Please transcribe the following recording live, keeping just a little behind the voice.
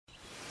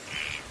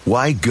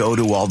Why go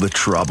to all the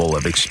trouble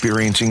of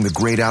experiencing the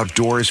great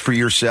outdoors for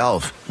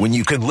yourself when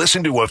you can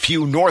listen to a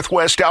few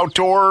Northwest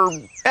outdoor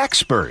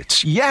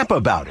experts yap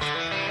about it?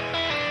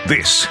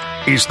 This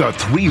is the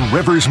Three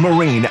Rivers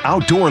Marine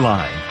Outdoor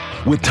Line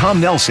with Tom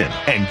Nelson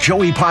and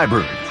Joey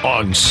Pyburn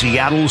on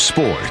Seattle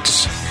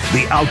Sports.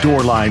 The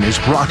Outdoor Line is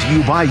brought to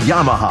you by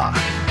Yamaha,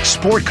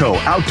 Sportco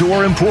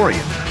Outdoor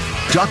Emporium,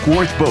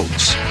 Duckworth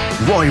Boats,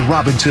 Roy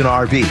Robinson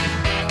RV,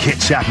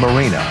 Kitsap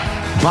Marina,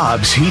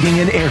 Bob's Heating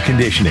and Air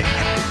Conditioning,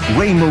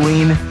 Ray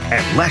Marine,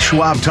 and Les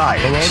Schwab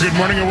Tires. Hello, good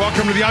morning, and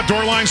welcome to the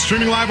Outdoor Line,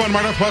 streaming live on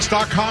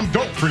MyNorthwest.com.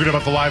 Don't forget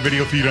about the live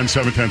video feed on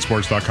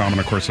 710sports.com, and,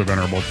 of course, the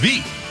venerable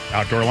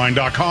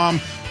TheOutdoorLine.com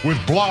with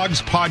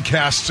blogs,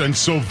 podcasts, and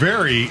so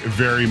very,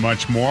 very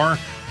much more.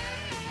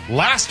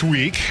 Last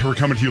week, we're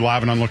coming to you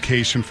live and on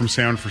location from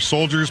Sound for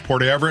Soldiers,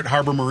 Port Everett,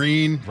 Harbor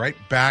Marine, right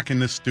back in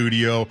the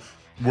studio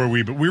but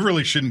we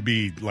really shouldn't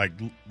be,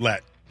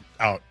 let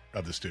out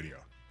of the studio,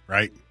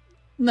 right?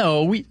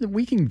 No, we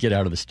can get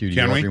out of the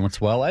studio every once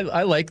in a while.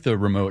 I like the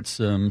remotes,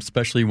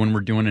 especially when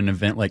we're doing an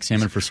event like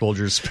Salmon for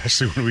Soldiers.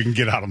 Especially when we can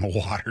get out on the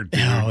water,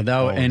 dude.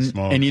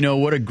 And you know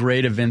what a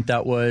great event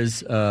that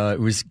was.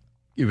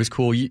 It was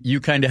cool.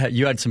 You kind of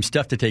you had some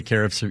stuff to take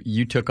care of, so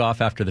you took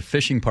off after the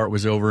fishing part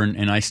was over,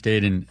 and I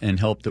stayed and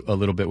helped a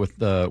little bit with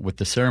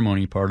the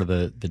ceremony part of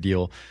the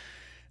deal.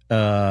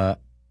 And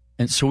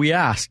so we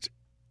asked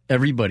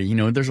everybody.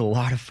 There's a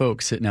lot of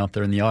folks sitting out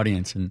there in the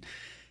audience,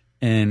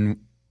 and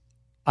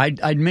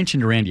I'd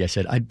mentioned to Randy, I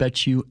said, I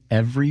bet you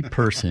every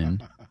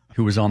person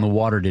who was on the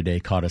water today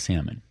caught a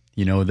salmon.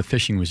 The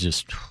fishing was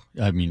just,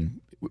 when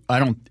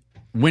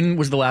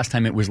was the last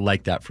time it was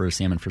like that for a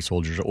Salmon for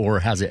Soldiers, or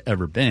has it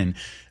ever been?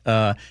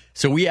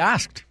 So we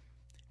asked,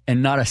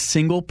 and not a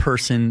single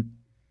person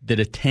that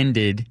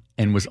attended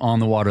and was on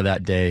the water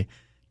that day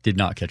did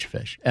not catch a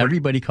fish.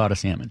 Everybody caught a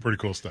salmon. Pretty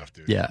cool stuff,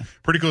 dude. Yeah.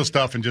 Pretty cool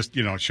stuff, and just,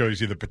 it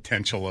shows you the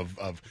potential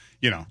of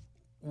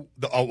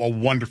a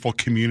wonderful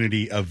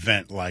community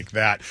event like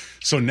that.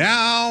 So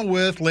now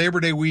with Labor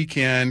Day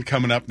weekend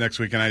coming up next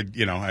week, and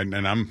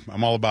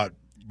I'm all about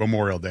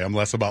Memorial Day. I'm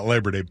less about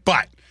Labor Day,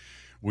 but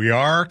we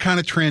are kind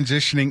of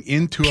transitioning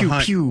into a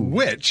hunt,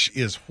 which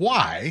is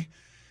why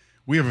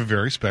we have a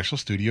very special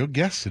studio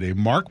guest today,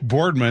 Mark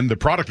Boardman, the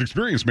product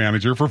experience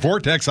manager for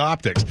Vortex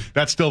Optics.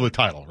 That's still the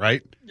title,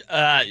 right?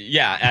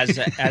 Yeah,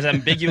 as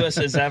ambiguous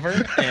as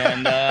ever,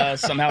 and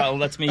somehow it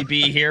lets me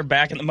be here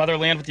back in the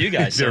motherland with you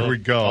guys. There we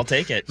go. I'll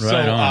take it.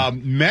 Right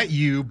met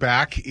you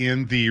back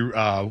in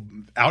the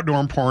Outdoor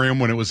Emporium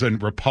when it was in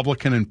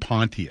Republican and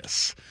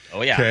Pontius.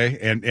 Oh yeah. Okay,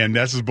 and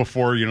this is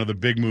before the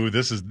big move.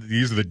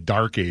 These are the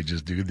dark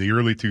ages, dude. The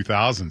early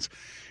 2000s.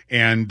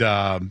 And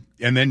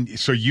then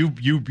so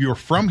you're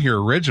from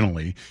here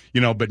originally,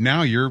 but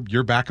now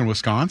you're back in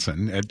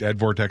Wisconsin at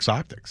Vortex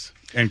Optics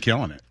and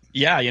killing it.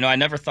 Yeah, I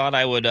never thought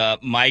I would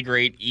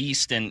migrate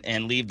east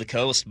and leave the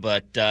coast,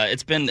 but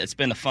it's been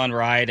a fun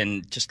ride,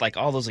 and just like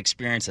all those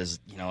experiences,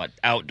 at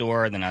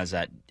outdoor, and then I was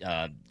at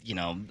a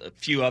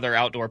few other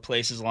outdoor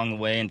places along the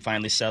way, and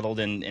finally settled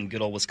in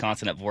good old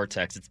Wisconsin at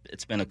Vortex.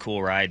 It's been a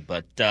cool ride,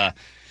 but I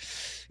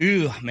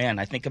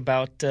think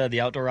about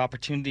the outdoor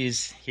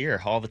opportunities here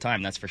all the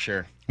time, that's for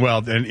sure.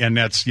 Well, and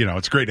that's,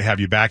 it's great to have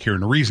you back here.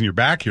 And the reason you're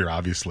back here,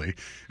 obviously,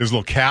 is a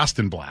little cast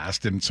and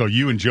blast. And so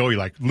you and Joey,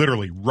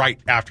 literally right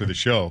after the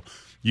show,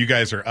 you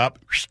guys are up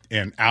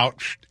and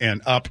out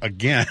and up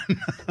again.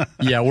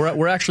 Yeah,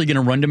 we're actually going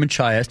to run to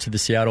Machias to the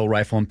Seattle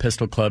Rifle and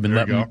Pistol Club, and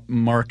let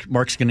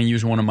Mark's going to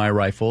use one of my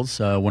rifles,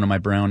 one of my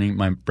Browning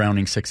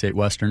 6.8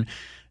 Western.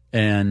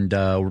 And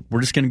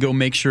we're just going to go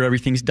make sure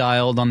everything's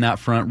dialed on that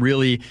front.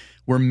 Really,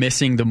 we're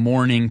missing the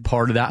morning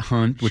part of that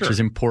hunt, which is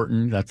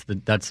important.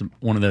 That's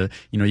one of the,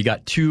 you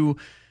got two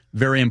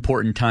very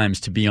important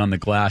times to be on the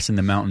glass in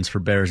the mountains for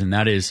bears, and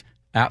that is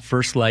at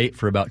first light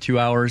for about 2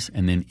 hours,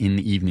 and then in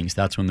the evenings.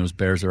 That's when those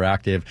bears are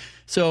active.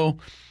 So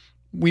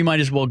we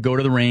might as well go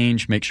to the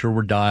range, make sure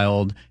we're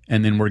dialed,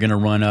 and then we're going to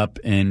run up,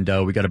 and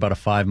we got about a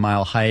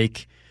 5-mile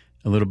hike,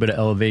 a little bit of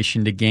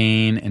elevation to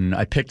gain, and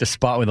I picked a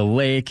spot with a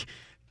lake,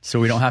 so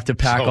we don't have to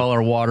pack all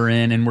our water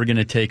in, and we're going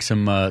to take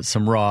some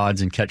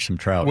rods and catch some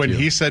trout. When too.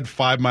 He said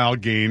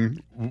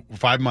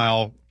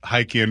 5-mile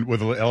hike in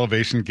with an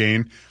elevation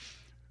gain,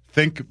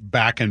 think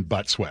back and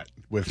butt sweat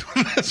with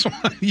this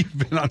one. You've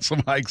been on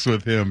some hikes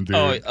with him,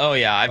 dude. Oh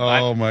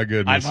yeah. My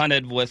goodness. I've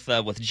hunted with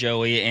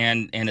Joey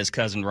and his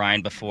cousin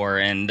Ryan before,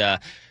 and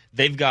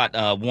they've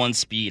got one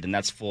speed, and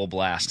that's full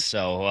blast.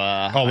 So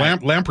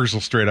Lampers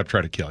will straight up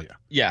try to kill you.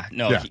 Yeah,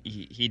 no, yeah.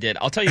 He did.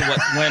 I'll tell you what,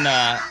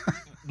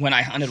 when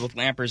I hunted with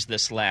Lampers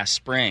this last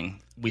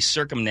spring, we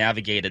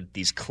circumnavigated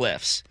these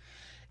cliffs,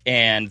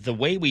 and the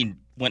way we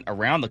went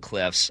around the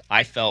cliffs,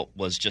 I felt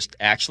was just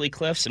actually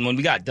cliffs. And when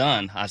we got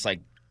done, I was like,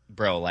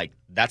 bro,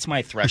 that's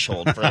my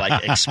threshold for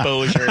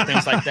exposure,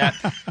 things like that.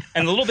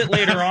 And a little bit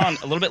later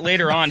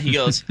on, he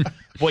goes,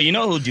 well,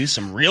 who'll do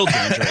some real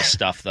dangerous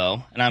stuff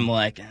though? And I'm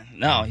like,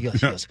 no. He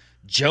goes,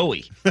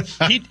 Joey.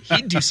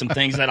 He'd do some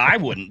things that I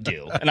wouldn't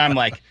do. And I'm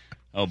like,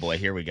 oh boy,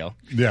 here we go.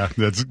 Yeah,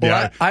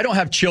 I don't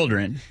have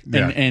children,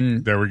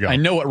 and there we go. I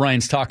know what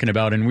Ryan's talking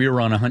about, and we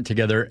were on a hunt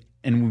together,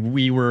 and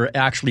we were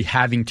actually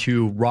having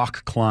to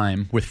rock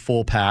climb with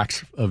full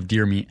packs of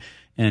deer meat.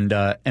 And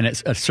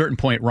at a certain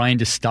point, Ryan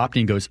just stopped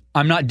and he goes,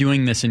 "I'm not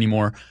doing this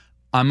anymore.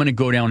 I'm going to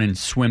go down and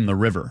swim the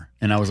river."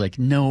 And I was like,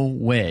 "No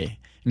way."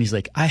 And he's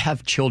like, "I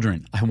have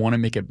children. I want to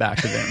make it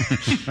back to them."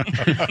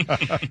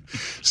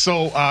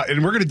 So,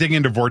 and we're going to dig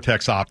into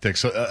Vortex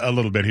Optics a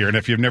little bit here. And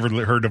if you've never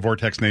heard the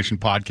Vortex Nation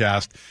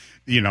podcast,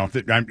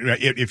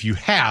 if you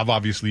have,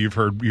 obviously you've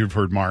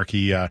heard Mark.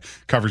 He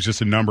covers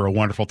just a number of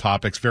wonderful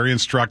topics, very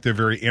instructive,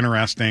 very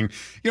interesting.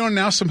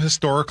 Now some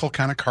historical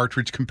kind of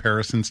cartridge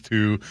comparisons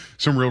to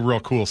some real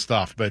cool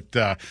stuff. But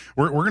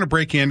we're going to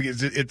break in.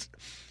 It's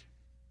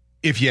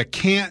if you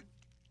can't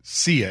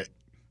see it,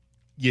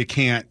 you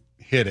can't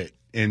hit it.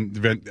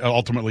 And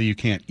ultimately, you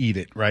can't eat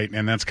it, right?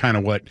 And that's kind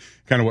of what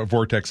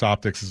Vortex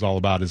Optics is all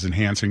about, is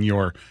enhancing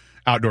your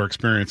outdoor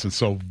experience in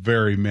so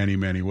very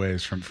many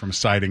ways, from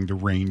sighting to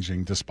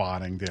ranging to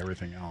spotting to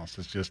everything else.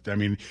 It's just,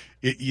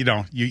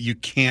 you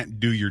can't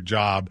do your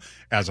job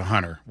as a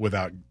hunter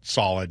without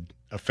solid,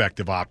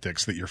 effective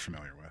optics that you're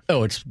familiar with.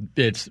 Oh, it's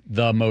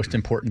the most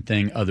important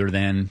thing other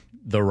than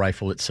the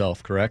rifle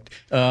itself, correct?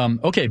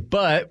 Okay,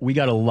 but we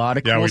got a lot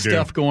of cool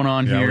stuff going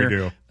on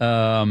here.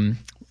 Yeah, we do.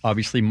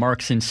 Obviously,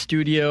 Mark's in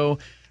studio.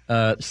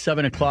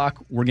 7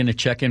 o'clock, we're going to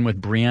check in with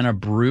Brianna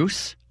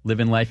Bruce,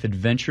 Living Life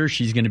Adventure.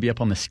 She's going to be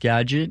up on the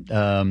Skagit.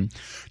 An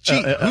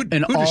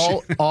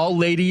all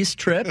ladies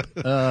trip,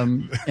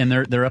 and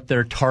they're up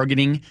there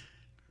targeting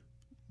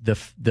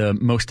the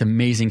most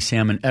amazing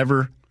salmon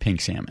ever, pink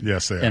salmon.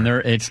 Yes, they are. And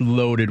it's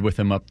loaded with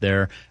them up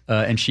there.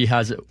 And she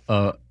has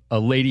a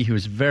lady who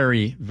is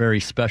very, very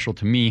special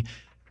to me.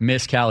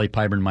 Miss Callie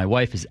Pyburn, my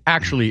wife, is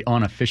actually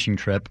on a fishing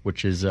trip,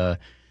 which is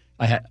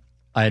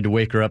I had to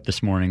wake her up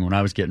this morning when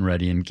I was getting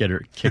ready and get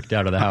her kicked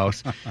out of the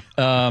house.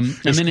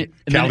 Callie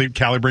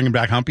bringing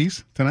back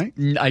humpies tonight?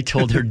 I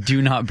told her,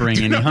 do not bring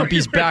any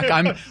humpies back.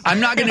 I'm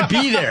not going to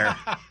be there.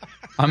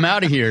 I'm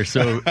out of here.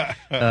 So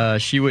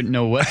she wouldn't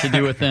know what to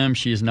do with them.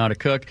 She is not a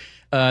cook.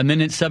 And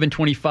then at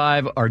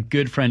 7:25, our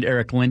good friend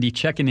Eric Lindy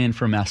checking in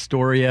from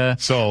Astoria,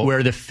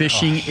 where the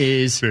fishing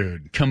is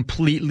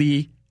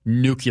completely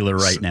nuclear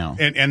right now.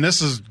 And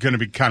this is going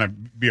to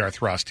be our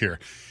thrust here.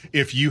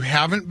 If you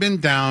haven't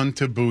been down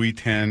to Buoy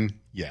 10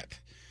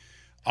 yet,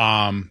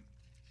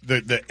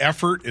 the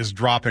effort is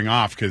dropping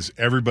off because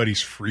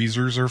everybody's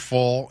freezers are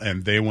full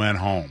and they went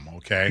home,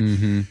 okay?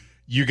 Mm-hmm.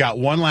 You got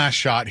one last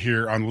shot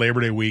here on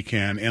Labor Day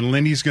weekend, and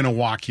Lindy's going to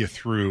walk you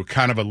through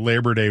kind of a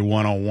Labor Day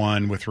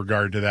 101 with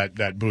regard to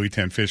that Buoy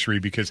 10 fishery,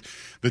 because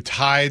the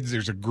tides,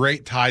 there's a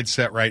great tide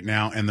set right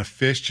now, and the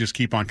fish just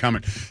keep on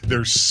coming.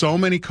 There's so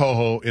many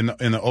coho in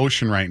the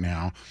ocean right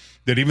now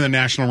that even the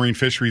National Marine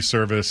Fisheries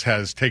Service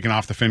has taken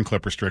off the fin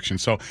clip restriction.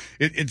 So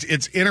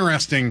it's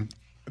interesting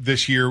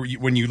this year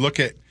when you look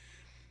at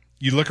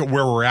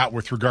where we're at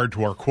with regard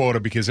to our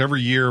quota, because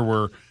every year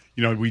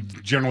we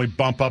generally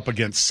bump up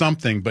against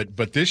something,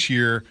 but this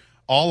year,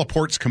 all the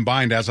ports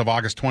combined as of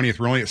August 20th,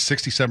 we're only at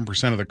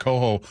 67% of the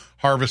coho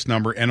harvest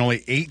number and only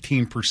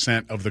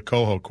 18% of the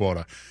coho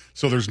quota.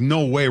 So there's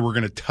no way we're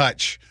going to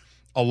touch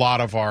a lot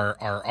of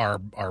our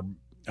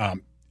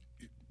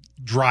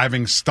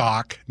driving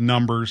stock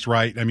numbers,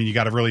 right? I mean, you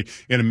got to really,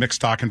 in a mixed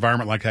stock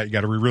environment like that, you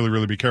got to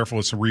really be careful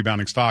with some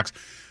rebounding stocks.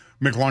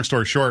 Make a long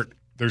story short,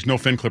 there's no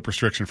fin clip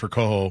restriction for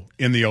coho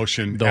in the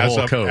ocean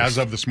as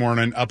of this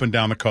morning, up and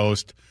down the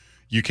coast.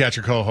 You catch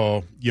a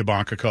coho, you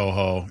bonk a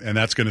coho, and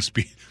that's going to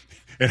speed.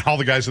 And all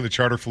the guys of the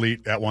charter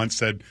fleet at once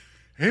said,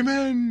 "Hey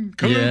man,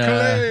 come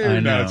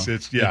I know.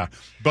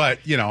 But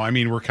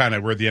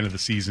we're at the end of the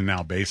season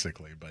now,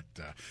 basically. But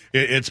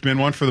it's been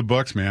one for the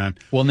books, man.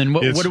 Well, and then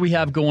what do we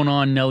have going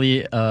on,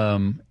 Nelly?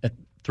 At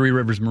Three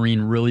Rivers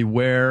Marine, really?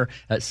 Where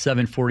at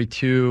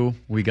 7:42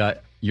 we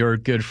got your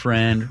good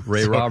friend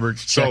Ray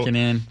Roberts checking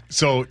in.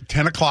 So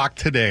 10 o'clock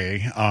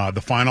today,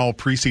 the final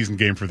preseason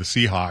game for the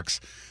Seahawks.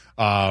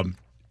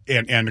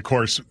 And of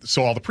course,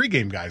 so all the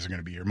pregame guys are going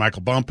to be here.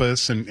 Michael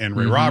Bumpus and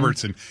Ray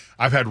Roberts. And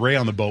I've had Ray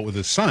on the boat with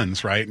his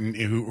sons, right? And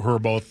who are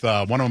both,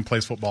 one of them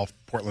plays football for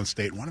Portland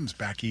State. One of them's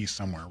back east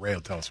somewhere. Ray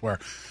will tell us where.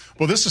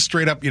 Well, this is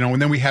straight up,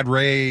 and then we had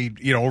Ray,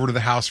 over to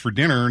the house for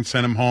dinner and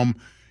sent him home,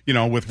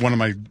 with one of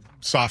my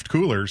soft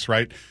coolers,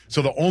 right?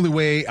 So the only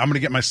way I'm going to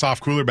get my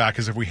soft cooler back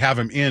is if we have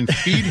him in,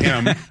 feed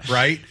him,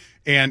 right?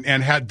 And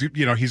had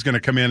he's going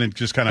to come in and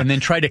just kind of, and then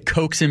try to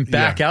coax him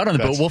back out on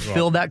the boat. We'll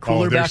fill that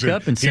cooler back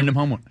up and send him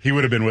home. He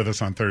would have been with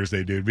us on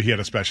Thursday, dude, but he had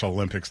a Special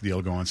Olympics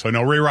deal going. So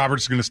no, Ray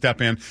Roberts is going to step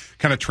in,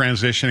 kind of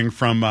transitioning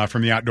from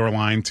the outdoor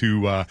line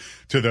to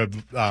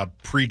the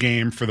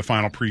pregame for the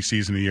final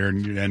preseason of the year.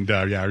 And you're going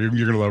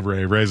to love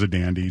Ray. Ray's a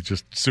dandy,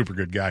 just super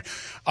good guy.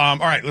 All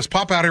right, let's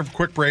pop out here for a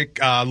quick break.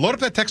 Load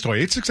up that text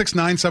toy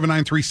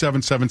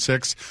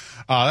 866-979-3776.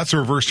 That's a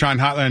reverse chime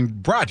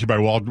hotline brought to you by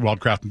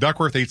Wildcraft and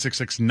Duckworth.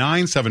 866-979-3776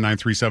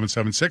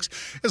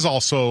 is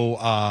also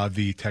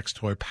the text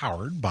toy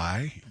powered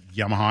by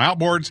Yamaha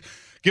Outboards.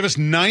 Give us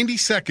 90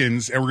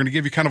 seconds, and we're going to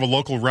give you kind of a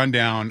local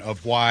rundown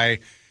of why,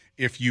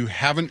 if you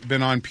haven't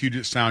been on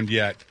Puget Sound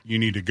yet, you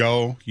need to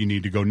go. You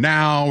need to go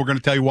now. We're going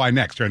to tell you why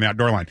next during the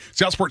Outdoor Line.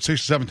 Seattle Sports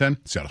Station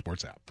 710, Seattle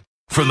Sports app.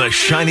 From the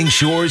shining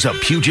shores of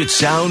Puget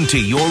Sound to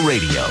your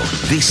radio,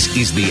 this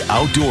is the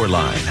Outdoor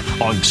Line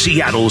on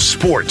Seattle's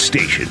Sports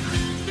Station.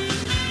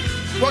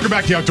 Welcome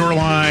back to the Outdoor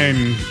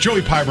Line.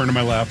 Joey Pyburn to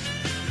my left.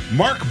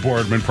 Mark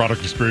Boardman,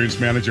 Product Experience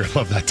Manager. I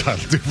love that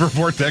title, too, for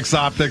Vortex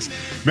Optics.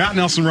 Matt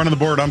Nelson running the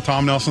board. I'm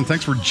Tom Nelson.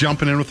 Thanks for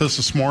jumping in with us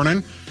this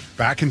morning.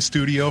 Back in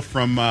studio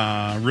from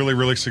really,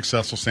 really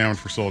successful Salmon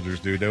for Soldiers,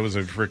 dude. That was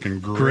a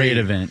freaking great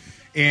event.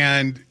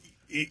 And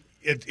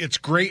it's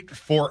great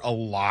for a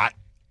lot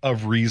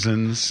of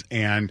reasons.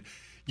 And,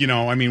 you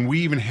know, I mean,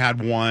 we even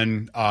had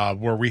one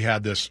where we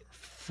had this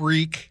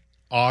freak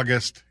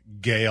August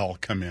gale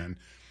come in,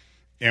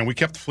 and we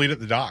kept the fleet at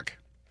the dock.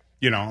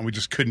 You know, and we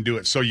just couldn't do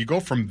it. So you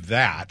go from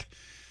that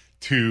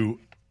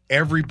to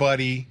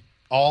everybody,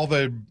 all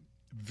the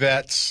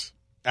vets,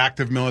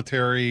 active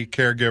military,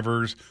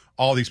 caregivers,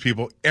 all these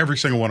people, every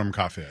single one of them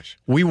caught fish.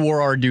 We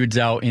wore our dudes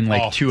out in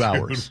 2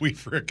 hours. We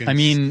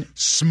freaking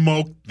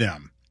smoked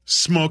them.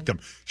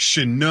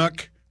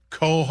 Chinook,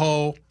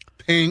 coho,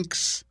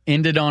 pinks.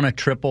 Ended on a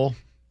triple.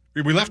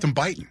 We left them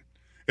biting.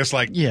 It's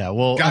like, yeah,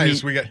 well,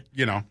 guys, we got,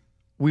 you know.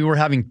 We were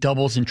having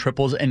doubles and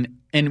triples, and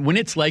when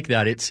it's like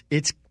that, it's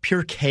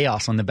pure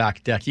chaos on the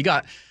back deck.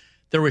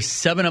 There was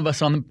 7 of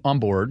us on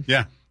board.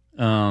 Yeah.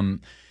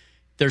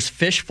 There's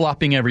fish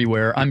flopping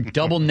everywhere. I'm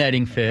double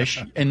netting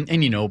fish,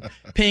 and you know,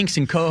 pinks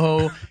and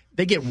coho,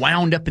 they get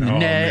wound up in the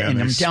net,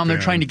 and I'm down there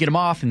trying to get them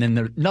off, and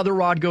then another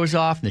rod goes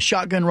off, and the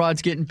shotgun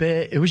rod's getting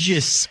bit. It was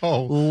just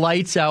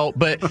lights out.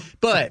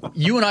 But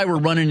you and I were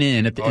running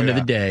in at the end of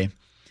the day,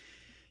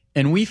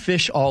 and we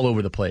fish all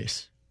over the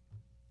place.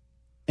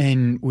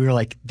 And we were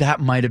like, that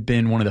might have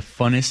been one of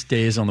the funnest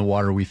days on the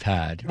water we've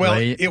had. Well,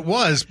 right? It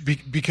was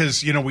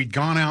because, you know, we'd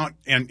gone out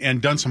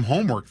and done some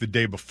homework the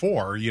day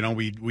before. You know,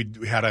 we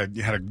had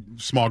a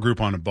small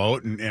group on a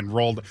boat and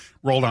rolled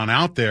on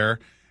out there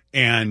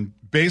and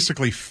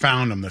basically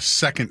found them the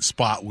second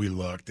spot we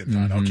looked and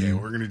thought, okay,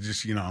 we're going to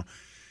just, you know,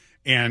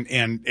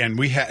 and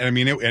we had, I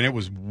mean, it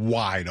was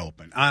wide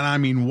open. And I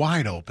mean,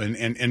 wide open.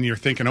 And you're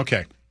thinking,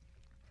 okay,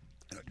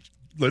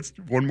 let's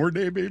one more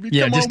day, baby.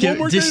 Yeah,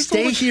 Come on, just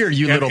stay here,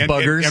 you little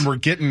buggers. And we're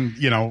getting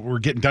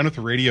done with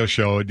the radio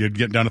show,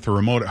 getting done at the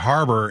remote at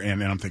Harbor,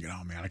 and I'm thinking,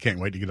 oh man, I can't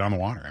wait to get on the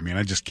water. I mean,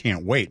 I just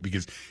can't wait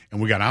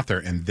and we got out there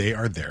and they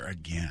are there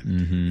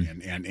again,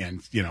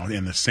 and you know,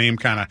 in the same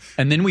kind of.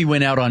 And then we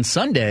went out on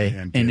Sunday,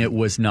 and it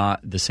was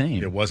not the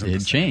same. It wasn't. It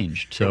had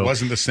changed. So it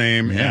wasn't the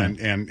same. Yeah.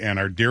 And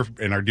our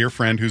dear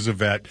friend who's a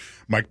vet,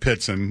 Mike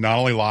Pitson, not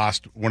only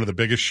lost one of the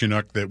biggest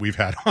Chinook that we've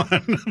had on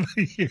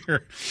the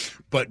year,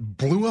 but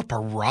blew up a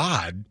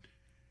rod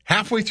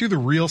halfway through the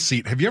reel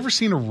seat. Have you ever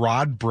seen a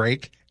rod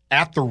break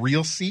at the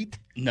reel seat?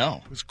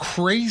 No. It was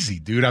crazy,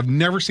 dude. I've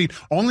never seen.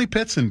 Only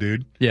Pitson,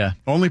 dude. Yeah.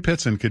 Only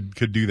Pitson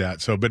could do that.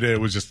 So, but it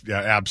was just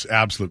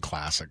absolute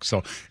classic.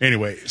 So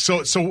anyway,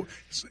 so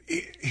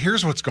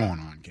here's what's going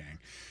on, gang.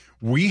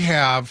 We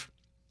have.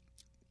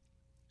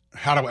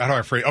 How do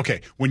I phrase?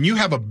 Okay, when you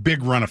have a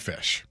big run of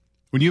fish,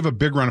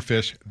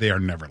 they are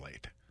never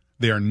late.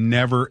 They are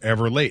never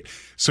ever late.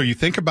 So you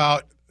think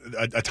about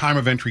a time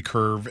of entry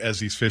curve as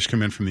these fish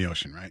come in from the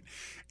ocean, right?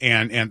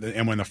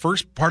 And when the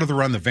first part of the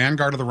run, the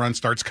vanguard of the run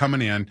starts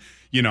coming in,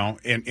 you know,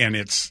 and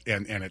it's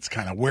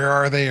kind of, where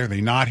are they? Are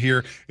they not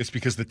here? It's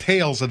because the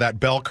tails of that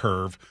bell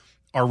curve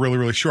are really,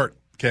 really short.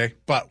 Okay.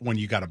 But when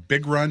you got a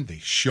big run, they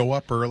show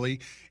up early,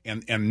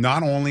 and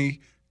not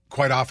only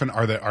quite often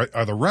are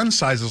the run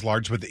sizes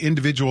large, but the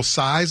individual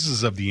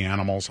sizes of the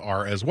animals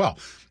are as well.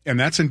 And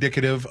that's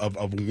indicative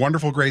of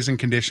wonderful grazing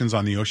conditions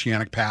on the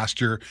oceanic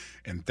pasture,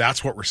 and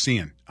that's what we're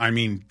seeing. I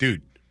mean,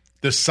 dude,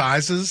 the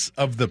sizes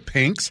of the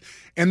pinks.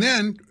 And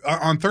then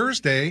on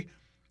Thursday,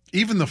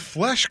 even the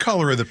flesh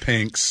color of the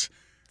pinks.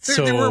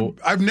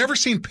 I've never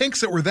seen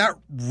pinks that were that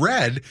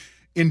red,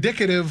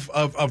 indicative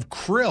of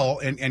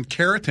krill and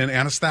keratin,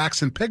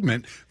 anastaxin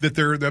pigment that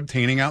they're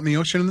obtaining out in the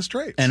ocean and the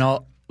straits. And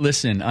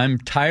listen, I'm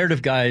tired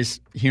of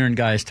hearing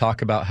guys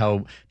talk about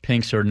how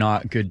pinks are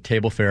not good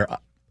table fare.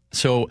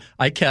 So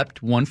I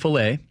kept one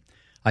fillet.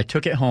 I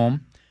took it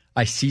home.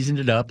 I seasoned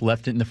it up,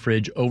 left it in the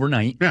fridge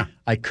overnight. Yeah.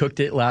 I cooked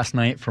it last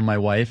night for my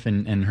wife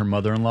and her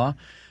mother-in-law,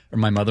 or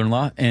my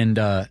mother-in-law. And,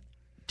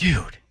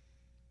 dude,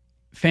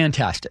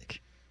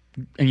 fantastic.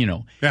 And, you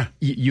know,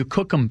 you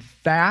cook them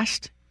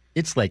fast.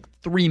 It's like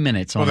 3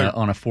 minutes on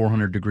a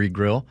 400-degree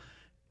grill.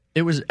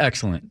 It was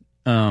excellent.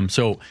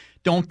 So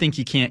don't think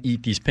you can't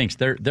eat these pinks.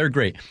 They're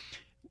great.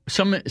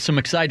 Some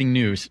exciting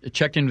news. I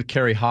checked in with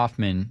Carrie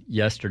Hoffman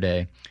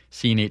yesterday,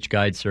 C&H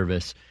Guide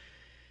Service.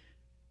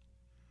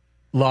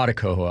 A lot of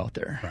coho out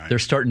there. Right. They're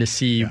starting to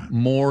see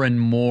more and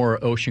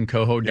more ocean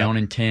coho down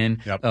in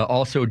 10. Yep.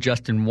 Also,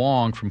 Justin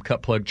Wong from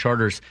Cut Plug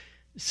Charters,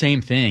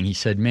 same thing. He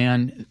said,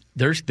 man,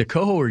 there's the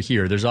coho are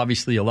here. There's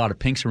obviously a lot of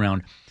pinks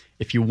around.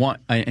 If you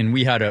want, and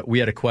we had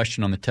a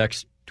question on the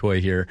text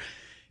toy here.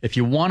 If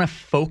you want to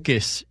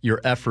focus your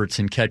efforts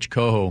and catch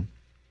coho,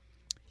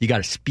 you got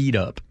to speed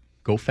up.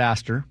 Go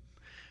faster.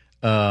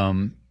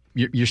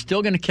 You're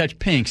still going to catch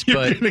pinks,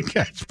 but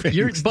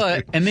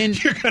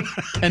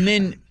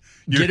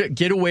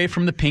get away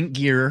from the pink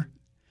gear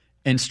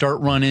and start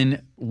running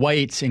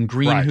whites and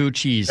green Right.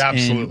 hoochies.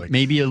 Absolutely. And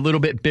maybe a little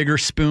bit bigger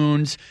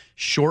spoons,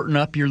 shorten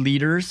up your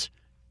leaders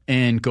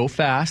and go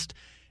fast.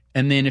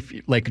 And then if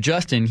like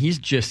Justin, he's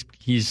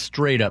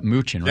straight up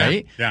mooching,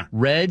 right? Yeah.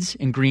 Reds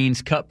and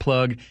greens, cut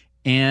plug,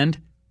 and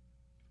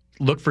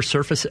look for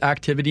surface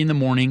activity in the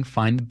morning.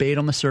 Find the bait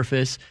on the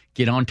surface,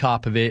 get on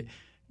top of it,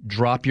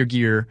 drop your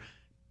gear.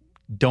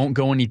 Don't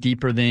go any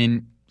deeper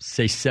than,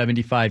 say,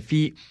 75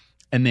 feet,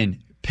 and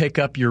then pick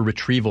up your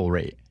retrieval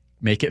rate.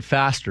 Make it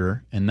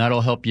faster, and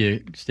that'll help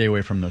you stay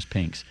away from those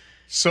pinks.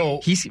 So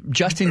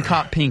Justin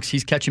caught pinks.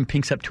 He's catching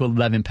pinks up to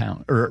 11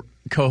 pounds, or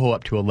coho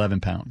up to 11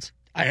 pounds.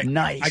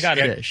 Nice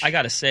fish. I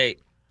gotta say,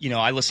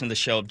 I listen to the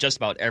show just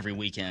about every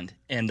weekend,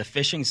 and the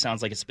fishing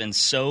sounds like it's been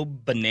so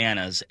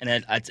bananas,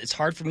 and it's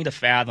hard for me to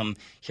fathom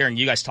hearing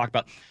you guys talk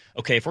about,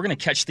 okay, if we're going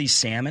to catch these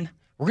salmon,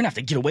 we're going to have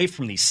to get away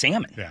from these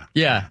salmon.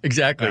 Yeah,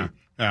 exactly.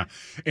 Yeah.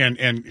 And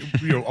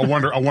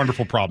a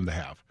wonderful problem to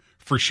have,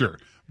 for sure.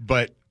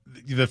 But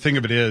the thing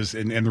of it is,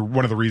 and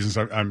one of the reasons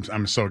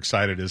I'm so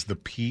excited is the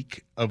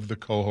peak of the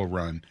coho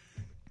run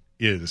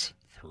is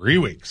 3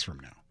 weeks from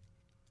now.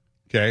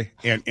 Okay,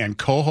 and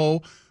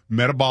coho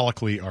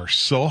metabolically are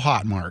so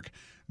hot, Mark,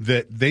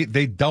 that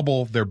they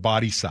double their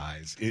body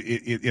size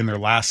in their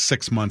last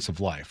 6 months of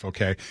life.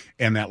 Okay,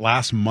 and that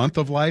last month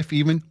of life,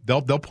 even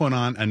they'll put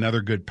on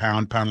another good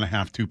pound and a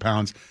half, 2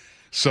 pounds.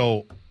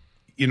 So,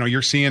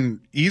 you're seeing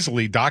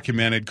easily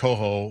documented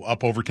coho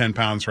up over 10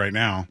 pounds right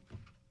now.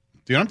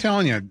 Dude, I'm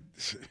telling you,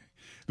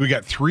 we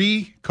got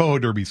 3 coho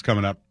derbies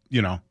coming up,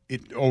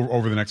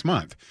 over the next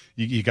month.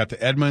 You got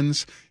the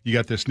Edmonds, you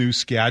got this new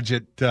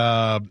Skagit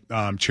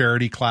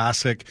charity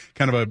classic,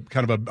 kind of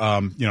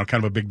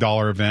a big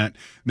dollar event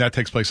that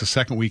takes place the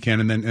second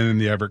weekend, and then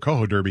the Everett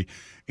Coho Derby,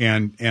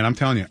 and I'm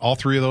telling you, all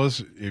 3 of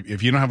those,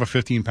 if you don't have a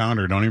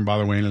 15-pounder, don't even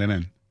bother weighing it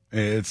in.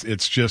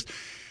 It's just,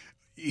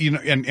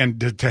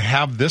 and to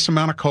have this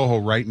amount of coho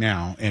right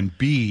now and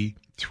be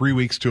 3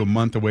 weeks to a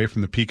month away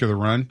from the peak of the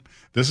run.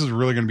 This is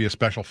really going to be a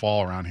special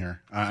fall around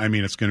here.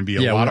 It's going to be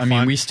a lot of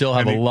fun. We still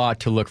have a lot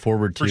to look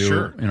forward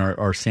to in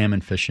our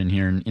salmon fishing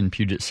here in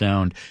Puget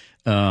Sound.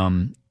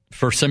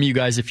 For some of you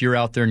guys, if you're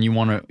out there and you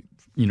want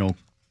to,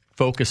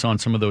 focus on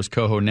some of those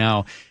coho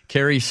now,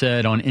 Carrie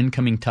said on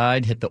incoming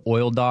tide, hit the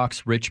oil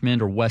docks,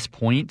 Richmond or West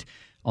Point.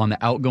 On the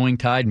outgoing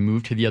tide,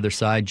 move to the other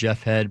side,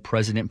 Jeff Head,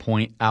 President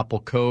Point, Apple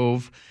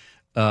Cove,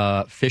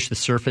 fish the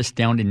surface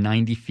down to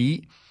 90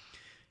 feet.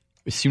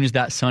 As soon as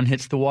that sun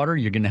hits the water,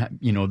 you're going to have,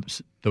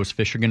 those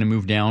fish are going to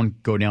move down,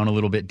 go down a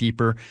little bit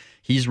deeper.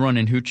 He's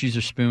running hoochies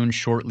or spoons,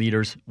 short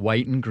leaders,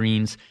 white and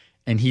greens,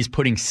 and he's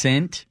putting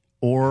scent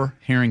or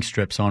herring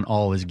strips on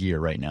all his gear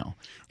right now.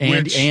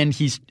 And again,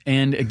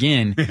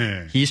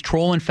 he's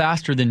trolling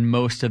faster than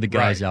most of the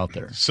guys out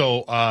there.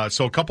 So a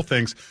couple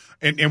things.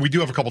 And we do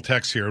have a couple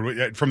texts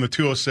here from the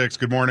 206.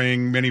 Good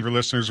morning. Many of your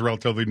listeners are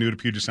relatively new to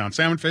Puget Sound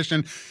salmon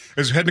fishing.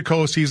 As we head into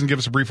coho season, give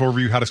us a brief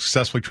overview how to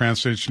successfully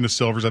transition to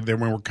silvers.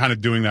 We're kind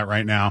of doing that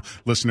right now.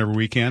 Listen every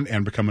weekend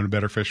and becoming a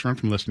better fisherman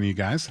from listening to you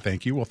guys.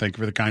 Thank you. Well, thank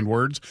you for the kind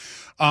words.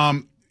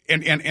 And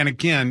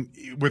again,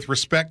 with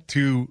respect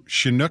to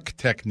Chinook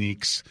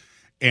techniques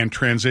and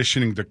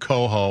transitioning to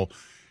coho,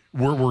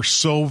 we're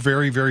so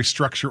very, very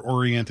structure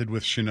oriented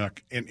with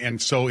Chinook.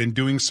 And so in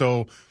doing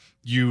so,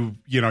 you're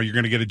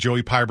going to get a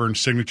Joey Pyburn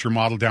signature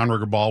model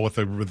downrigger ball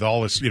with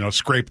all this,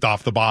 scraped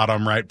off the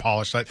bottom, right,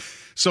 polished.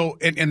 So,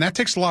 and that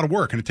takes a lot of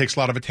work and it takes a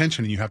lot of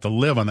attention, and you have to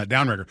live on that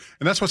downrigger.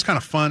 And that's what's kind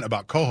of fun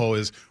about coho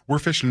is we're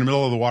fishing in the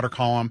middle of the water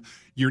column.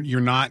 You're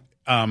not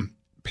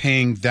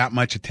paying that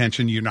much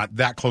attention. You're not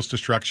that close to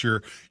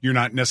structure. You're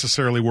not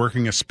necessarily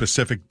working a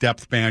specific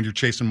depth band. You're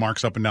chasing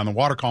marks up and down the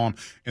water column,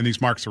 and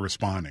these marks are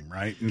responding,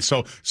 right? And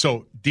so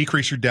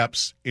decrease your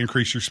depths,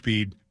 increase your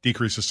speed,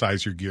 decrease the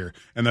size of your gear,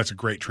 and that's a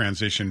great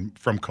transition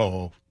from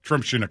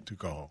Chinook to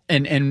coho.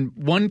 And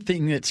one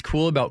thing that's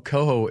cool about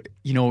coho,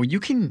 you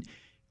can,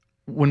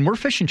 when we're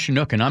fishing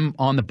Chinook and I'm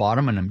on the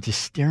bottom and I'm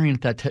just staring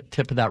at that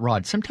tip of that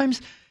rod,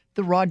 sometimes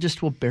the rod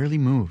just will barely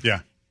move. Yeah.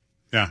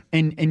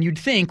 And you'd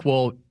think,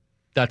 well,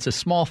 that's a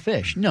small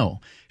fish.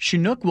 No.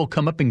 Chinook will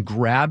come up and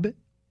grab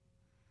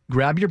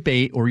your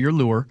bait or your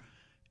lure,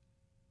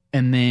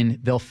 and then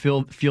they'll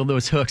feel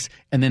those hooks,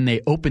 and then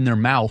they open their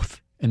mouth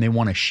and they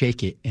want to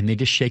shake it, and they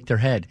just shake their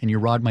head, and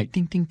your rod might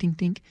ding, ding, ding,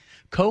 ding.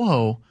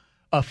 Coho,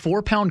 a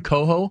 4-pound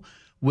coho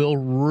will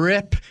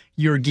rip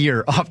your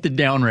gear off the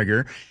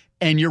downrigger,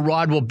 and your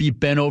rod will be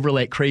bent over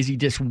like crazy,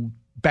 just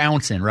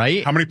bouncing,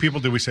 right? How many people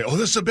did we say, oh,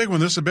 this is a big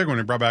one,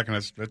 and brought back, and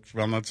that's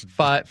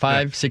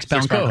 5-6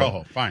 pound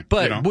coho. Fine.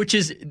 But which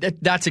is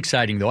that's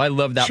exciting though. I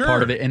love that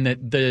part of it, and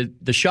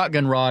the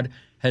shotgun rod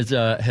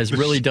has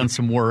really done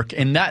some work,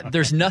 and that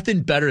there's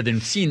nothing better than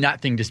seeing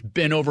that thing just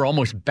bent over,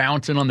 almost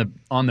bouncing on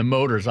the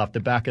motors off the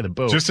back of the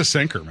boat. Just a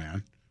sinker,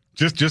 man.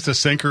 Just a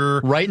sinker,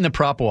 right in the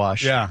prop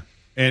wash. Yeah,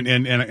 and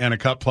a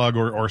cut plug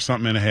or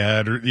something in a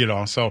head,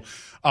 or so.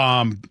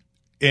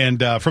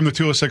 And from the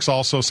 206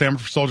 also, Salmon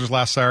for Soldiers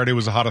last Saturday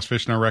was the hottest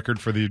fish in our record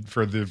for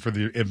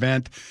the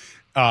event.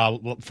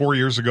 4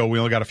 years ago, we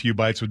only got a few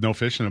bites with no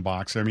fish in the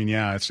box. I mean,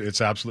 yeah,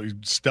 it's absolutely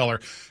stellar.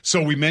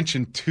 So we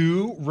mentioned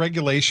 2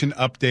 regulation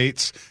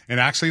updates, and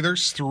actually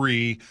there's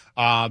 3.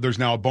 There's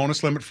now a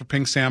bonus limit for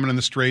pink salmon in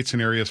the Straits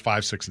in areas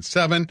 5, 6, and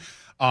 7.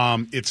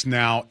 It's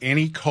now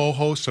any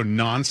coho, so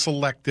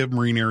non-selective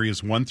marine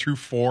areas 1 through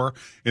 4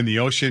 in the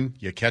ocean.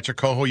 You catch a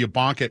coho, you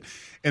bonk it.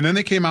 And then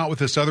they came out with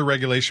this other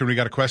regulation. We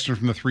got a question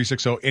from the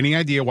 360. Any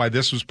idea why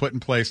this was put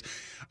in place?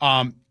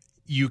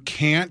 You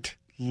can't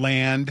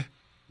land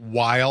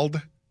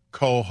wild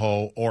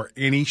coho or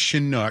any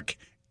Chinook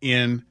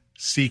in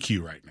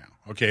CQ right now.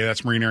 Okay,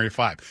 that's Marine Area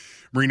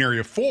 5. Marine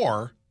Area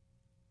 4,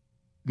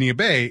 Nia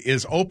Bay,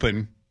 is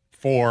open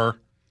for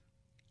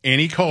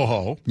any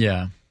coho.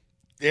 Yeah.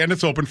 And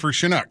it's open for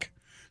Chinook.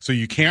 So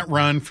you can't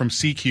run from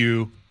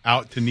CQ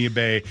out to Nia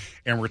Bay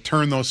and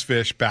return those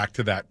fish back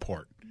to that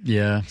port.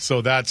 Yeah.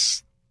 So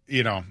that's,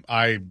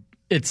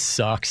 It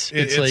sucks.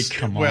 It's like,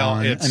 come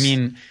on. I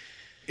mean,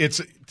 it's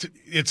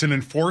an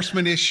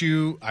enforcement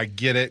issue. I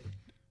get it.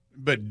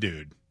 But,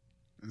 dude,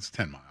 it's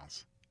 10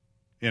 miles.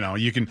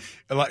 You can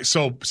 –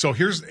 so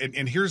here's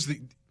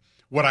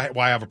why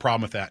I have a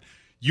problem with that.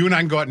 You and I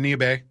can go out in Nia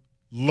Bay,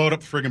 load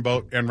up the friggin'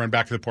 boat, and run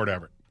back to the Port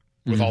Everett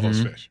with all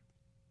those fish.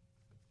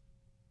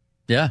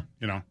 Yeah.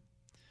 And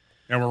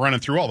we're running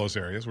through all those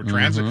areas. We're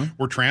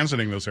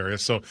transiting those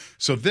areas. So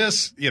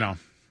this,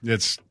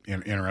 it's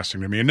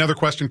interesting to me. Another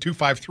question,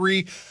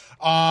 253.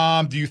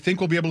 Do you think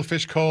we'll be able to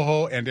fish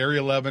coho and Area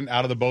 11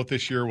 out of the boat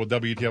this year? Will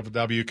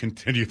WTFW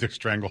continue their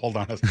stranglehold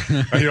on us?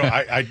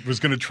 I was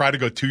going to try to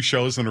go 2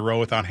 shows in a row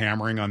without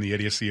hammering on the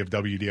idiocy of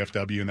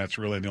WDFW, and that's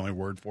really the only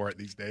word for it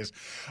these days.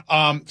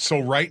 So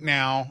right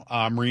now,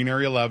 Marine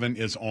Area 11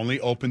 is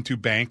only open to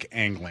bank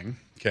angling,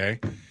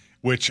 okay?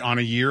 Which on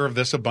a year of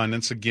this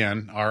abundance,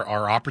 again,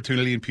 our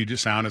opportunity in Puget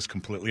Sound is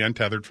completely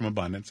untethered from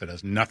abundance. It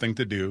has nothing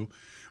to do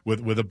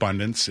with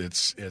abundance.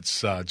 It's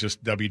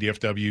just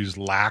WDFW's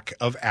lack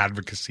of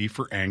advocacy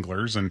for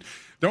anglers. And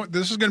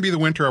this is going to be the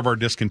winter of our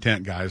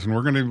discontent, guys. And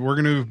we're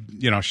going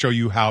to show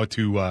you how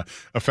to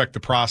affect the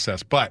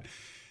process. But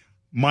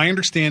my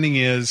understanding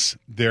is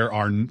there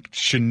are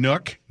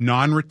Chinook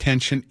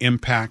non-retention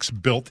impacts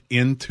built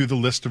into the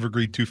list of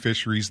agreed to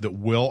fisheries that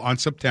will on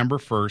September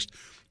 1st,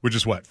 which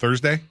is what,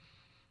 Thursday?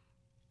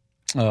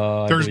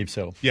 I believe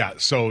so. Yeah,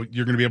 so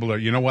you're going to be able to,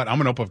 you know what,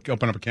 I'm going to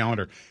open up a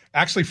calendar.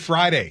 Actually,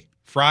 Friday,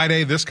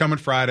 this coming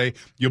Friday,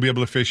 you'll be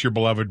able to fish your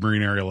beloved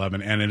Marine Area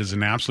 11, and it is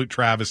an absolute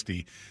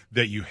travesty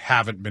that you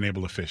haven't been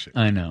able to fish it.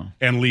 I know.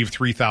 And leave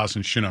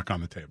 3,000 Chinook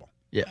on the table.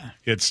 Yeah.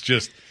 It's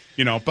just,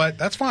 but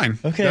that's fine.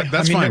 Okay.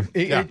 That's fine.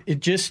 It's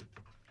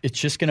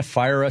just going to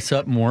fire us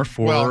up more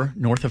for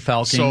North of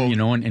Falcon,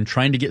 and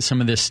trying to get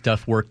some of this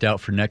stuff worked out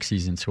for next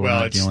season so we're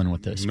not dealing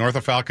with this. North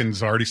of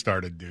Falcon's already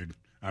started, dude.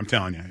 I'm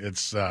telling you,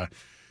 it's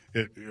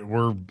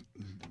we're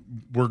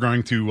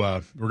going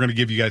to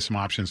give you guys some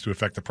options to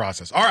affect the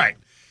process. All right,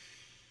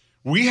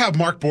 we have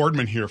Mark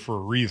Boardman here for a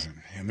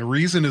reason, and the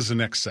reason is the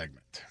next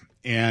segment.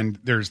 And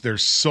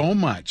there's so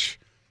much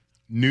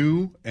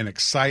new and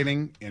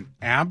exciting and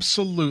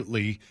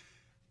absolutely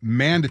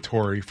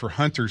mandatory for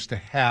hunters to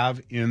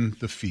have in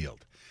the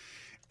field,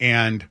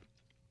 and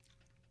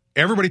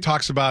everybody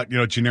talks about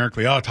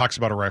generically. It talks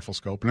about a rifle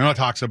scope, and it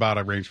talks about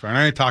a rangefinder, and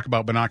I talk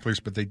about binoculars,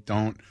 but they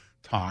don't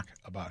talk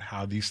about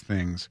how these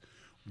things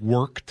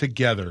work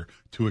together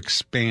to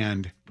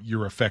expand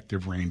your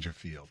effective range of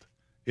field.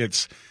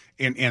 It's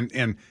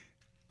and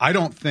I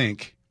don't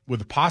think, with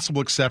the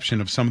possible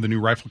exception of some of the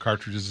new rifle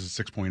cartridges,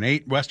 the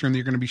 6.8 Western that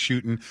you're going to be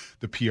shooting,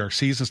 the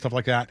PRCs and stuff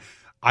like that,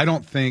 I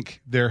don't think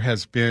there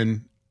has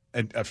been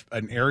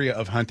an area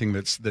of hunting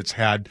that's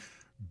had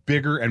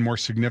bigger and more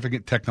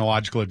significant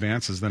technological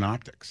advances than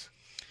optics.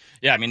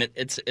 Yeah, I mean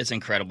it's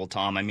incredible,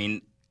 Tom. I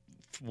mean,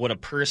 what a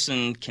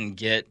person can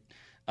get.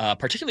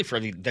 Particularly for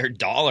their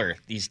dollar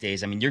these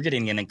days. I mean, you're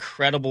getting an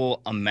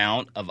incredible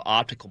amount of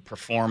optical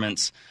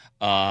performance.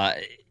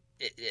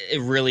 It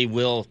really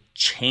will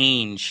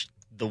change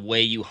the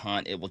way you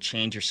hunt. It will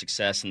change your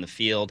success in the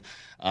field.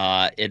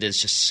 It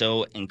is just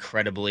so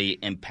incredibly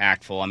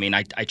impactful. I mean,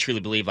 I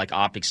truly believe like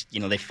optics,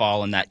 they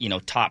fall in that,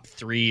 top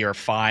 3 or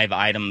 5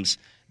 items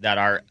that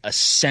are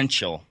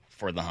essential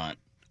for the hunt.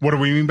 What do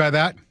we mean by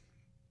that?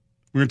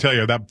 We're going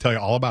to tell you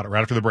all about it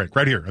right after the break,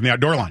 right here on the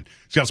Outdoor Line.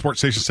 Seattle Sports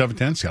Station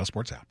 710, Seattle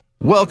Sports app.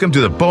 Welcome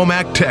to the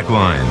Bomac Tech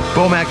Line.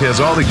 Bomac has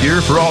all the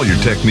gear for all your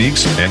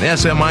techniques, and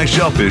SMI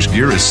shellfish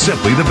gear is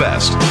simply the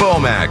best.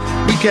 Bomac,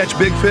 we catch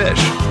big fish.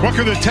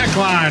 Welcome to the Tech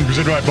Line,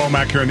 presented by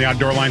Bomac here on the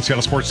Outdoor Line,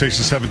 Seattle Sports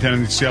Station 710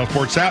 and the Seattle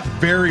Sports app.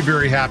 Very,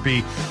 very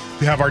happy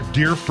to have our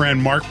dear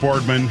friend Mark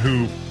Boardman,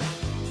 who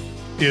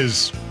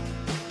is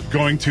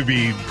going to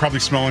be probably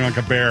smelling like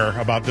a bear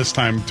about this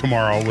time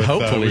tomorrow with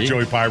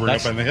Joey Pyburn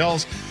up in the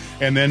hills.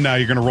 And then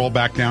you're going to roll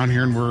back down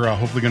here, and we're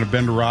hopefully going to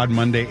bend a rod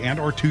Monday and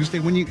or Tuesday.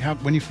 When you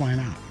flying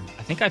out?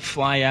 I think I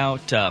fly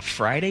out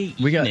Friday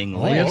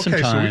evening. We got some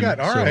time.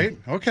 Right.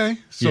 Okay.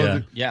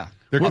 So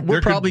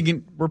we're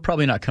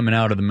probably not coming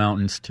out of the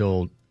mountains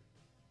till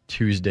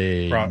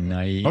Tuesday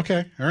night.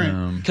 Okay, all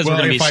right. Because we're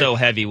going to be so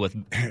heavy with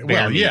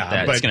bear meat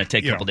that it's going to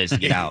take a couple days to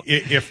get out.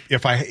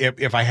 If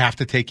I have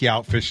to take you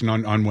out fishing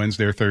on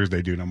Wednesday or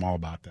Thursday, dude, I'm all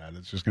about that.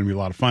 It's just going to be a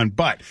lot of fun.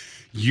 But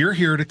you're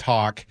here to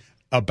talk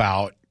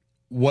about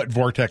what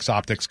Vortex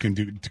Optics can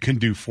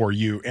do for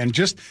you, and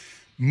just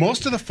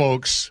most of the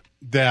folks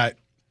that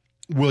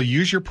will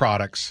use your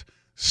products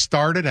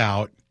started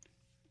out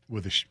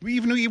with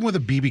even with a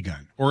BB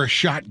gun or a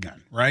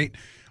shotgun, right?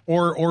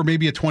 Or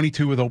maybe a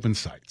 22 with open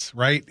sights,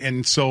 right?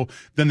 And so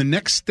then the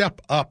next step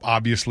up,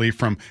 obviously,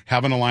 from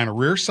having to line a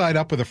rear sight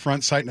up with a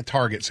front sight and a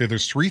target. So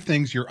there's three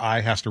things your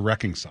eye has to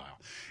reconcile.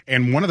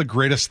 And one of the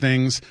greatest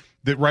things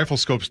that rifle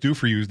scopes do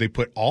for you is they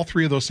put all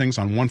three of those things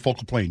on one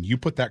focal plane. You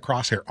put that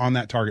crosshair on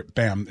that target,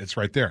 bam, it's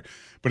right there.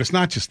 But it's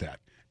not just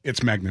that.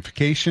 It's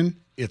magnification,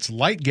 it's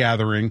light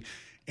gathering,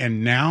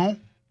 and now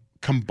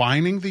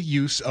combining the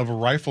use of a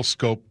rifle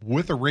scope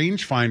with a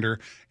rangefinder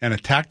and a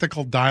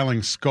tactical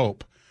dialing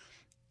scope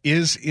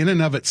is in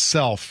and of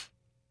itself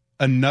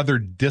another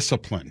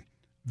discipline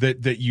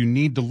that you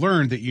need to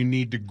learn, that you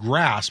need to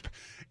grasp.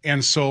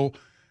 And so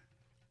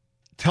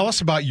tell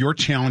us about your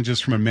challenges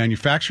from a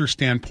manufacturer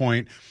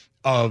standpoint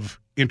of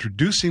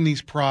introducing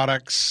these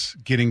products,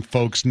 getting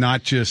folks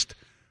not just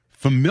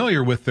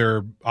familiar with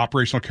their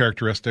operational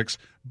characteristics,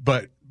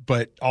 but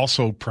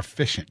also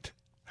proficient.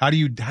 How do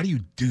you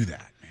do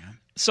that?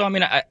 So, I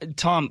mean,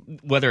 Tom,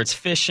 whether it's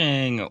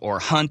fishing or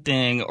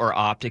hunting or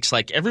optics,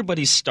 like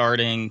everybody's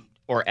starting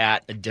or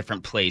at a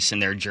different place in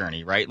their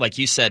journey, right? Like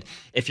you said,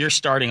 if you're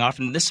starting off,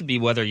 and this would be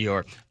whether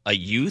you're a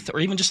youth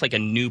or even just like a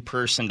new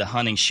person to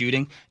hunting,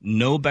 shooting,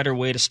 no better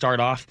way to start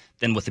off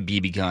than with a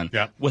BB gun,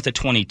 with a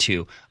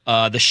 22.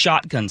 The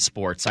shotgun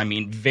sports, I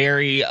mean,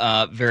 very,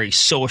 very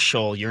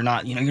social. You're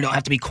not, you don't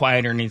have to be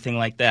quiet or anything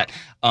like that.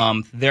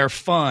 They're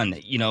fun,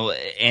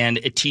 and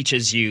it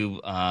teaches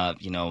you, how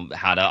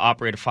to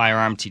operate a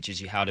firearm,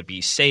 teaches you how to be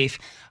safe.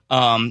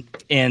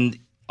 And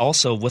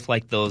also with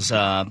like those,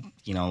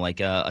 like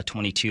a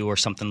 22 or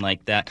something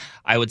like that,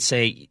 I would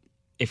say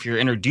if you're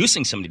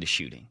introducing somebody to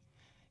shooting,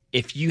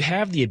 if you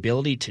have the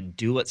ability to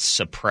do it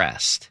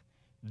suppressed,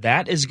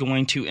 that is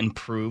going to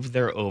improve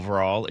their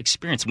overall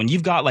experience. When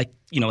you've got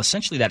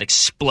essentially that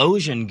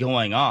explosion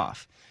going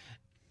off,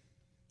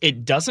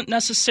 it doesn't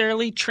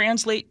necessarily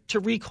translate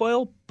to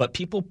recoil, but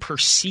people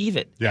perceive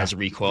it as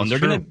recoil, and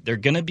they're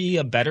gonna be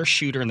a better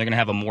shooter, and they're gonna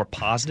have a more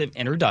positive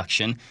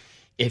introduction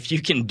if you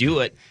can do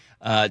it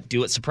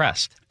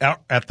suppressed.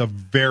 At the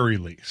very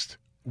least,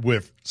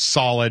 with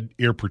solid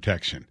ear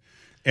protection.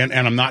 And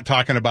I'm not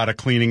talking about a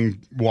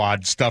cleaning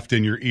wad stuffed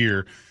in your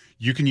ear.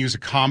 You can use a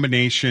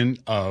combination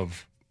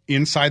of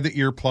inside the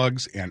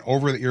earplugs and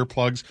over the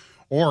earplugs,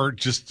 or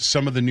just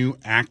some of the new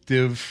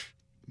active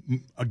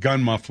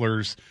gun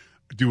mufflers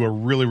do a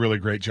really, really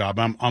great job.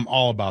 I'm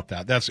all about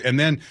that.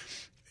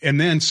 And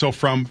then so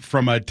from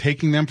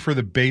taking them for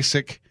the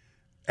basic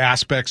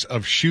aspects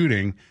of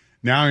shooting,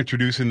 now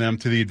introducing them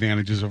to the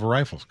advantages of a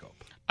rifle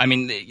scope. I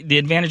mean, the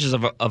advantages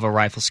of a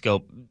rifle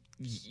scope,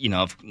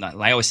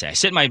 I always say, I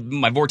sit in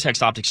my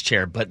Vortex Optics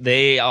chair, but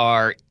they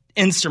are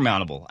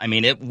insurmountable. I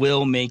mean, it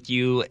will make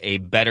you a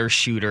better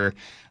shooter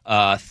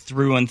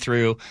through and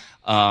through.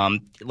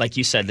 Like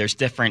you said, there's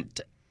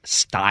different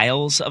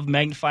styles of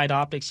magnified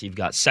optics. You've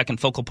got second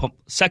focal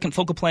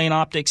plane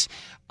optics,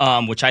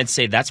 which I'd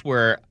say that's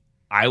where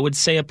I would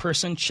say a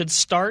person should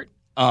start.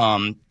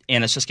 And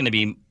it's just going to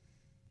be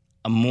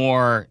a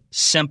more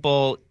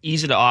simple,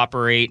 easy to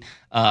operate.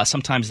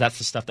 Sometimes that's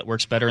the stuff that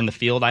works better in the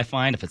field, I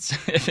find.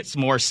 If it's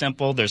more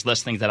simple, there's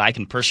less things that I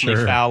can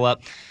personally foul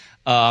up.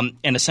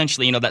 And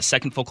essentially, that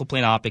second focal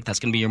plane optic, that's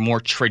going to be your more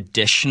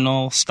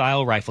traditional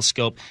style rifle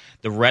scope.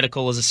 The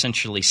reticle is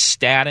essentially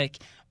static.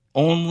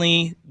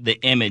 Only the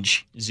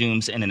image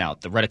zooms in and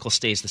out. The reticle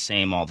stays the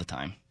same all the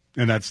time.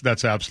 And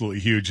that's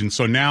absolutely huge. And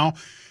so now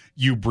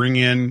you bring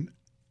in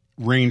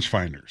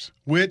rangefinders,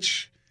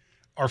 which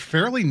are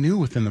fairly new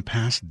within the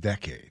past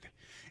decade,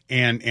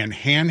 and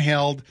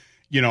handheld,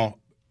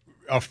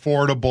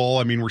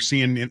 affordable. I mean, we're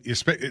seeing, at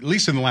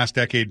least in the last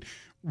decade,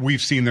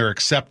 we've seen their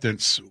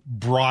acceptance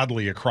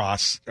broadly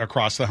across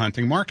the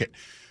hunting market.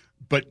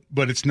 But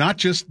it's not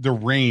just the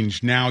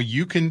range. Now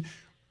you can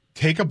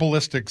take a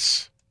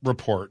ballistics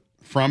report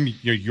from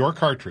your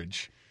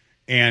cartridge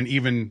and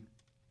even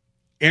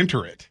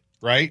enter it,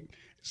 right?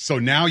 So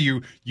now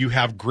you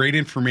have great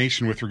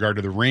information with regard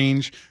to the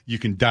range. You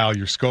can dial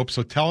your scope.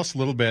 So tell us a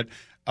little bit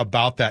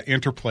about that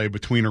interplay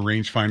between a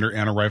rangefinder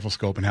and a rifle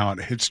scope, and how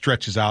it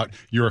stretches out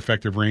your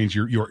effective range,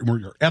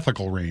 your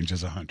ethical range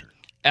as a hunter.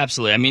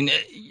 Absolutely. I mean,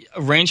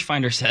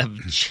 rangefinders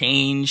have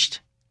changed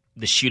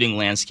the shooting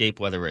landscape,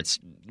 whether it's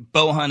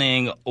bow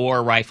hunting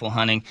or rifle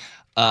hunting.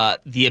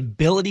 The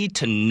ability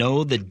to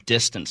know the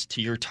distance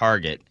to your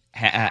target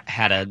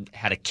had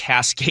a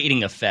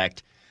cascading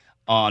effect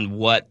on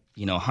what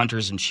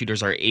hunters and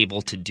shooters are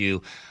able to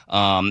do.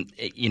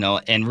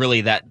 And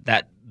really that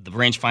the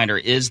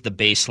rangefinder is the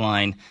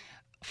baseline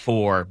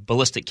for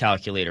ballistic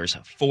calculators,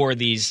 for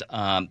these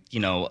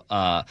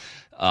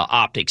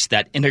optics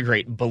that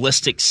integrate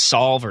ballistic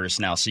solvers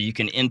now, so you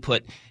can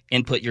input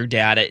input your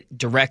data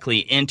directly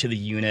into the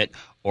unit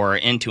or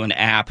into an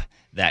app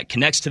that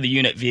connects to the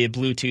unit via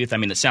Bluetooth. I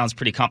mean, it sounds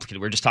pretty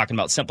complicated. We're just talking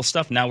about simple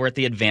stuff. Now we're at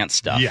the advanced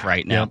stuff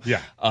right now.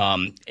 Yeah.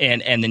 And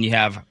then you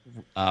have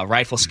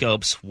rifle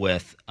scopes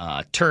with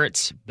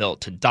turrets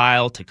built to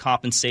dial to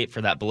compensate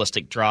for that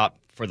ballistic drop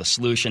for the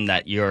solution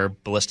that your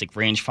ballistic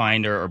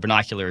rangefinder or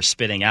binocular is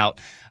spitting out.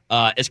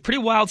 It's pretty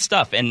wild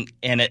stuff. And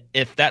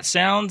if that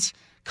sounds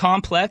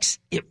complex,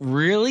 it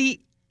really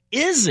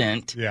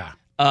isn't. Yeah.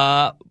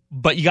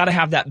 But you got to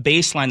have that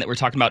baseline that we were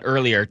talking about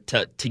earlier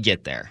to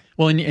get there.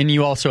 Well, and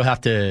you also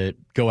have to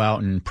go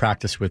out and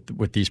practice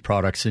with these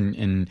products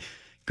and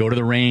go to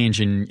the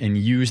range and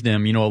use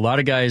them. You know, a lot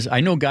of guys,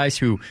 I know guys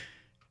who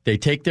they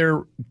take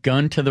their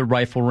gun to the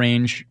rifle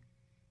range,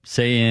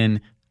 say in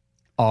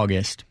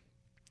August.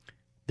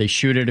 They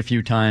shoot it a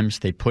few times.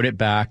 They put it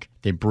back.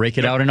 They break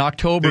it out in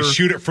October. They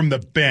shoot it from the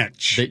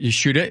bench. You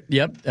shoot it,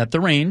 at the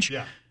range.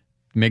 Yeah.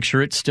 Make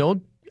sure it's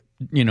still,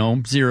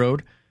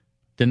 zeroed.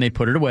 Then they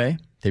put it away.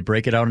 They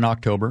break it out in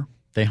October.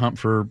 They hunt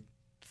for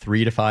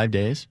 3 to 5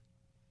 days.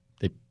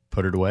 They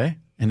put it away,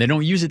 and they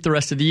don't use it the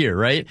rest of the year,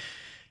 right?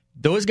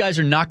 Those guys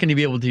are not going to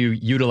be able to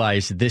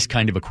utilize this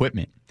kind of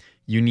equipment.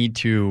 You need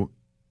to,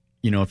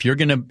 if you're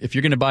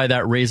gonna buy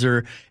that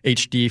Razor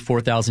HD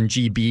 4000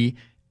 GB,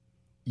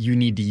 you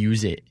need to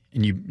use it,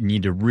 and you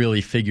need to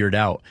really figure it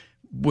out.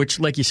 Which,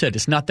 like you said,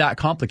 it's not that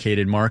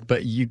complicated, Mark,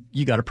 but you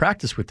got to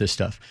practice with this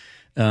stuff.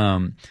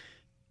 And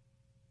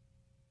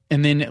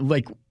then,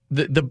 like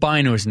the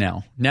binos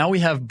now. Now we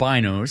have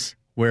binos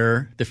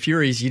where the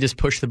Furies, you just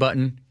push the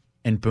button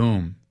and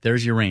boom,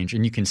 there's your range,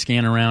 and you can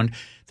scan around.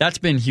 That's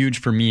been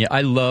huge for me.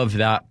 I love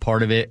that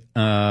part of it.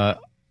 I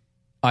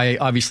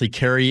obviously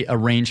carry a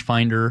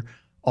rangefinder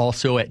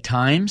also at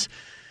times,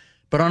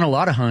 but on a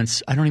lot of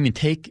hunts, I don't even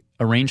take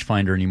a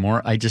rangefinder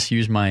anymore. I just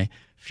use my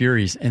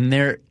Furies, and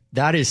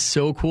that is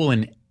so cool.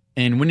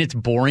 And when it's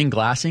boring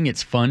glassing,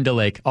 it's fun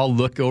to I'll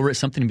look over at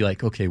something and be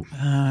like, okay,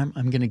 I'm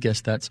going to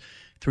guess that's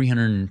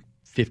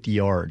 350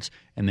 yards.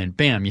 And then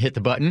bam, you hit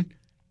the button.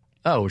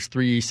 Oh, it's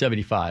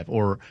 375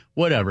 or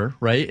whatever,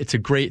 right? It's a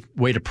great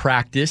way to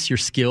practice your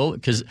skill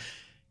because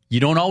you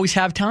don't always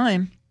have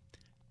time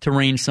to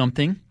range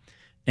something.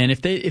 And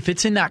if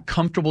it's in that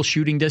comfortable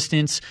shooting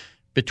distance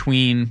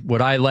between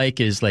what I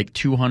like is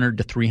 200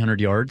 to 300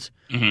 yards,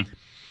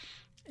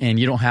 and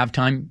you don't have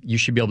time, you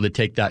should be able to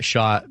take that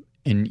shot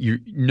and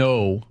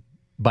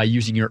by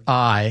using your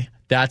eye,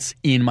 that's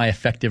in my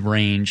effective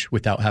range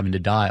without having to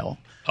dial.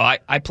 Oh,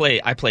 I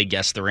play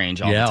guess the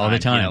range all the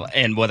time.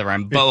 And whether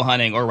I'm bow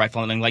hunting or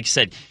rifle hunting, like you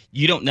said,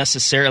 you don't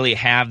necessarily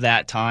have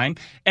that time.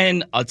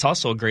 And it's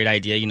also a great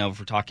idea, if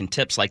we're talking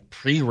tips like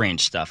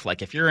pre-range stuff.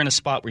 Like if you're in a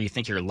spot where you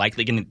think you're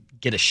likely going to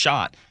get a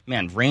shot,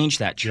 man, range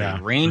that tree,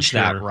 range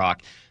that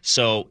rock.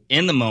 So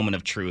in the moment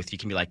of truth, you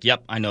can be like,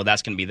 yep, I know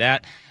that's going to be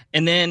that.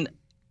 And then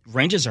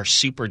ranges are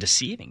super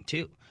deceiving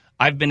too.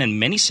 I've been in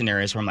many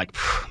scenarios where I'm like,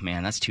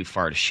 man, that's too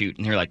far to shoot.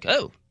 And you're like,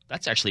 oh,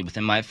 that's actually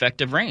within my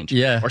effective range.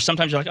 Yeah. Or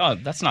sometimes you're like, oh,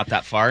 that's not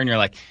that far. And you're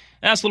like,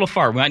 that's a little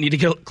far. We might need to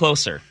get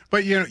closer.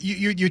 But,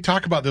 you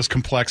talk about this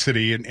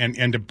complexity,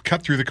 and to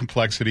cut through the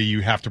complexity,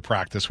 you have to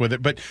practice with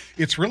it. But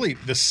it's really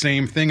the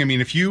same thing. I mean,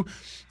 if you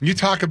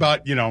talk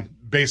about,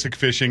 basic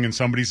fishing and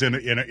somebody's in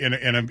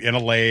a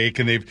lake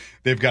and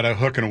they've got a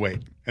hook and a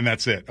weight and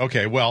that's it.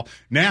 Okay, well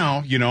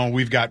now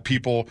we've got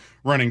people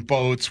running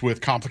boats with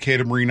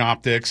complicated marine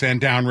optics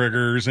and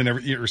downriggers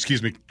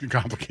and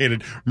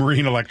complicated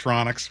marine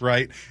electronics,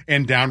 right?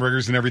 And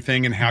downriggers and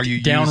everything, and how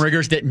you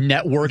downriggers that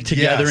network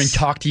together and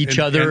talk to each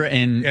other,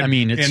 and I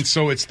mean, and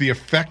so it's the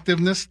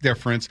effectiveness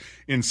difference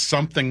in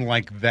something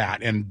like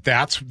that, and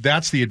that's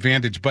the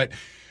advantage, but.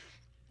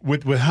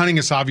 With hunting,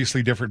 it's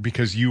obviously different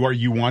because you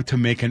want to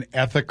make an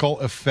ethical,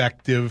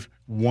 effective,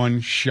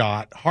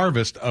 one-shot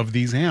harvest of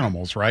these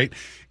animals, right?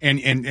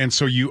 And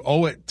so you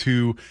owe it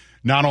to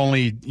not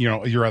only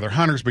your other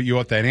hunters, but you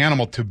owe it to that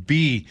animal to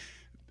be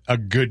a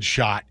good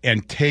shot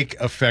and take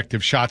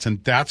effective shots,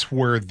 and that's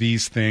where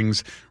these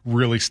things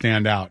really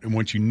stand out. And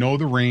once you know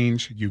the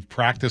range, you've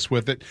practiced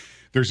with it,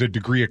 there's a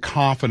degree of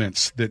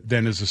confidence that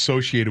then is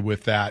associated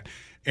with that.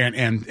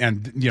 And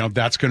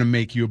that's going to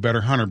make you a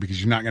better hunter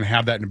because you're not going to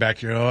have that in the back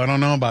of your, I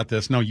don't know about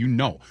this. No,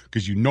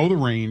 because you know the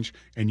range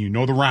and you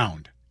know the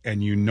round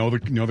and you know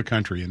the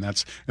country, and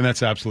that's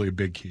absolutely a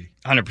big key.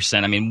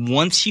 100%. I mean,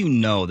 once you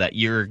know that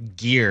your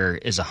gear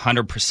is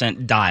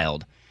 100%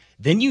 dialed,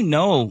 then you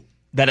know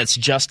that it's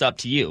just up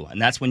to you,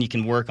 and that's when you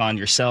can work on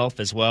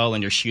yourself as well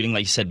and your shooting,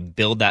 like you said,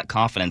 build that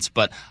confidence.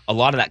 But a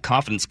lot of that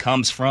confidence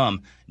comes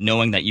from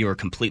knowing that you are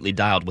completely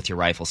dialed with your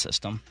rifle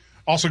system.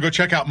 Also, go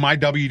check out my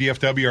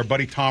WDFW. Our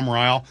buddy Tom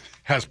Ryle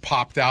has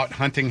popped out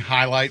hunting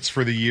highlights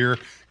for the year,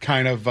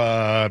 kind of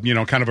a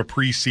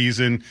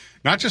preseason.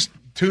 Not just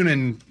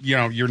tuning,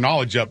 your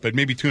knowledge up, but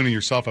maybe tuning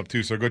yourself up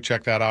too. So go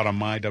check that out on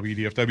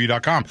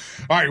mywdfw.com.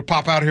 All right, we'll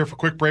pop out of here for a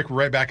quick break. We're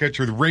right back at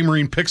you. The Ray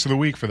Marine picks of the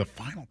week for the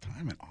final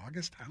time in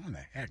August. How in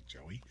the heck,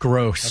 Joey?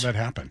 Gross. How'd that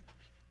happen?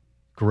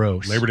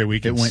 Gross. Labor Day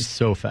weekend. It went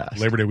so fast.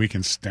 Labor Day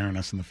weekend staring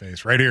us in the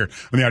face right here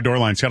on the Outdoor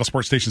Line, Seattle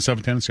Sports Station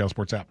 710 and Seattle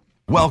Sports app.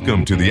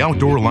 Welcome to the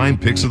Outdoor Line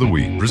Picks of the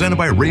Week, presented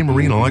by Ray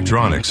Marine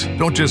Electronics.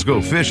 Don't just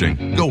go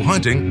fishing, go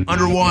hunting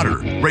underwater.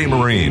 Ray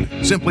Marine,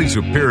 simply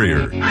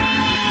superior.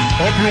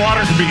 Open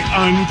water can be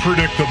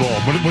unpredictable.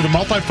 With a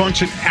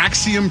multifunction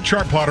Axiom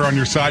chart plotter on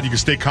your side, you can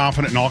stay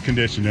confident in all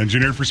conditions.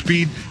 Engineered for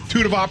speed,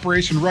 intuitive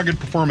operation, rugged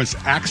performance,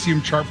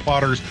 Axiom chart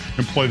plotters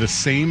employ the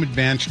same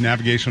advanced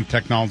navigational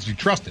technology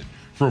trusted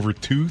for over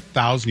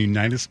 2,000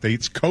 United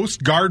States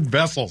Coast Guard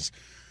vessels.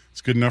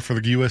 It's good enough for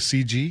the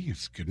USCG.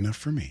 It's good enough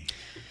for me.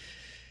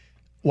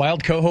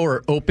 Wild coho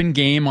are open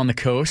game on the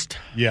coast.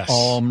 Yes.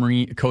 All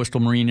coastal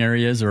marine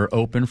areas are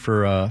open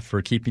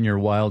for keeping your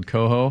wild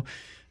coho.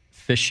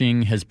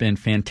 Fishing has been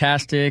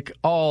fantastic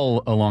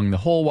all along the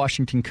whole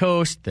Washington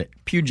coast. The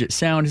Puget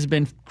Sound has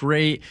been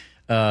great.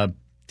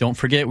 Don't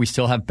forget, we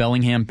still have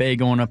Bellingham Bay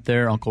going up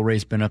there. Uncle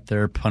Ray's been up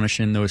there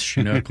punishing those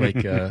Chinook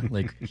like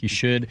he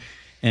should.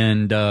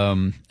 And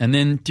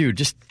then, dude,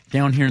 just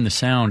down here in the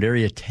Sound,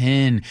 Area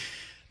 10,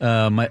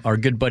 our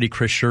good buddy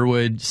Chris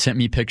Sherwood sent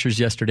me pictures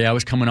yesterday. I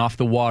was coming off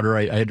the water.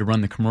 I had to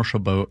run the commercial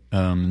boat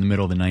in the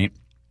middle of the night.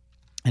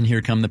 And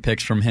here come the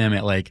pics from him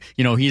at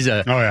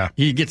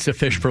he gets to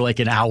fish for like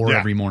an hour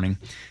every morning.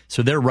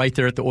 So they're right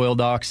there at the oil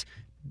docks.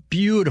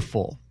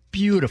 Beautiful,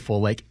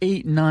 like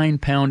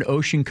 8-9 pound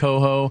ocean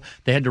coho.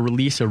 They had to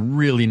release a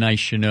really nice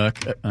Chinook.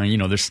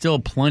 There's still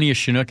plenty of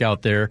Chinook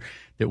out there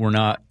that we're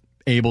not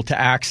able to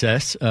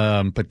access,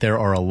 but there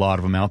are a lot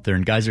of them out there,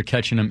 and guys are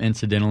catching them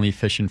incidentally,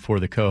 fishing for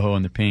the coho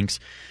and the pinks.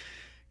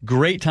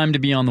 Great time to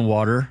be on the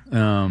water.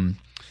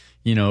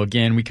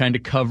 Again, we kind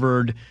of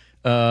covered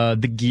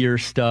the gear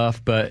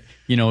stuff, but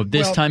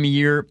this time of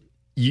year,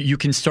 you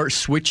can start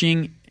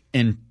switching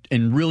and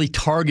really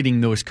targeting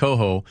those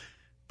coho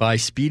by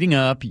speeding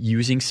up,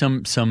 using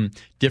some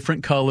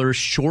different colors,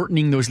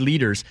 shortening those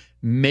leaders.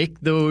 Make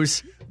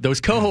those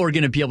coho are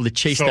going to be able to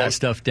chase that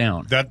stuff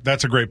down.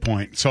 That's a great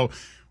point. So.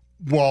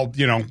 Well,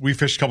 we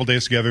fished a couple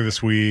days together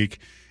this week,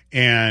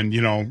 and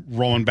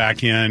rolling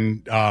back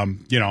in,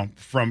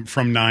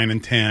 from 9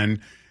 and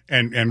 10,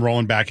 and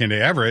rolling back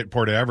into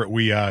Port Everett.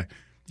 We,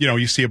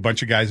 you see a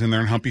bunch of guys in there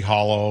in Humpy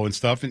Hollow and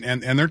stuff,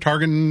 and they're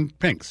targeting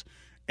pinks,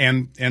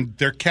 and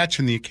they're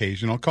catching the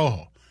occasional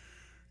coho.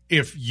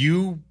 If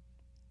you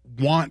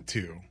want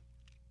to,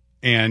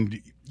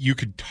 and you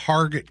could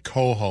target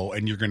coho,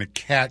 and you're going to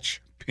catch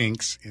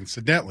pinks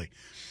incidentally.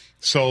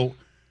 So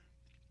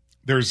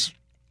there's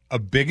a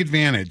big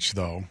advantage,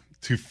 though,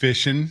 to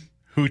fishing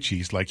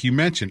hoochies, like you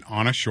mentioned,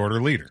 on a shorter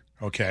leader,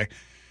 okay?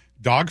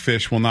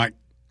 Dogfish will not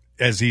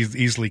as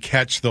easily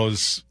catch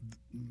those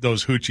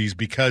hoochies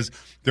because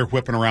they're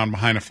whipping around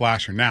behind a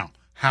flasher. Now,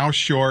 how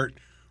short?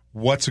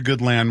 What's a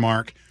good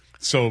landmark?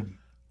 So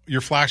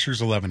your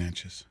flasher's 11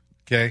 inches,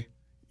 okay?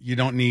 You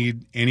don't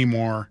need any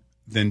more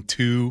than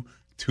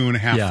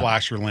 2.5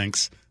 flasher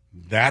lengths.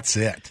 That's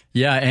it.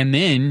 Yeah, and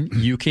then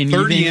you can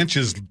 30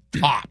 inches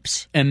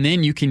tops. And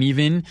then you can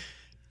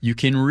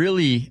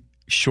really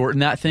shorten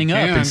that thing up.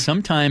 And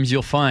sometimes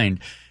you'll find,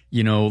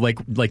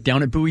 like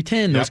down at Buoy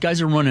 10, those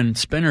guys are running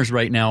spinners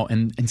right now,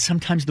 and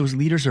sometimes those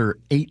leaders are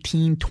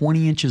 18,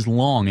 20 inches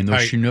long, and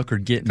those Chinook are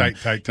getting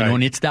tight.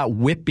 And it's that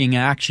whipping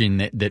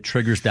action that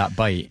triggers that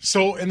bite.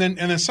 So, and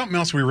then something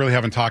else we really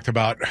haven't talked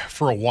about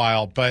for a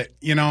while, but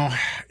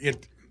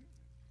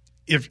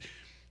if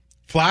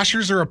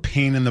flashers are a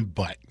pain in the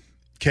butt,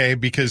 okay,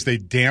 because they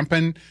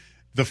dampen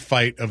the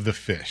fight of the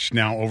fish.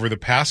 Now, over the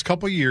past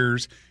couple of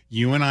years,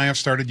 you and I have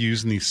started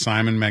using these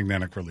Simon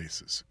magnetic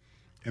releases,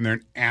 and they're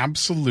an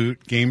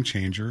absolute game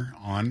changer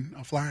on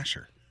a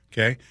flasher,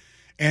 okay?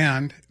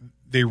 And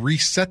they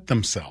reset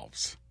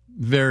themselves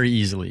very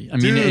easily. I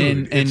mean,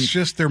 and it's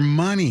just their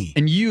money.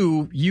 And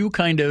you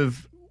kind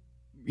of,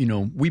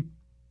 we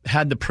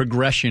had the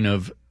progression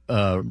of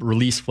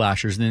release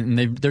flashers,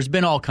 and there's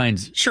been all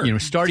kinds. Sure,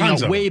 starting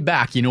out way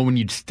back. When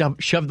you'd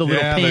shove the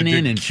little pin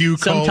in, and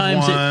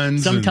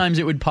sometimes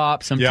it would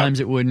pop,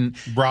 sometimes it wouldn't.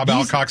 Rob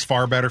Alcock's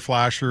far better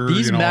flasher.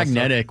 These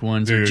magnetic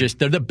ones are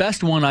they're the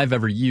best one I've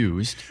ever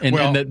used,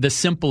 and the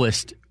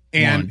simplest.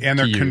 And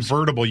they're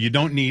convertible. You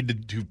don't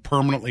need to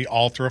permanently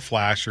alter a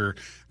flasher.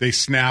 They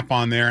snap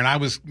on there, and I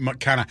was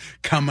kind of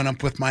coming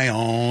up with my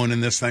own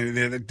and this thing.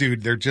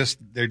 Dude,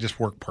 they just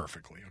work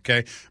perfectly.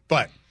 Okay,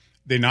 but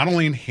they not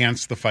only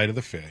enhance the fight of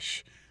the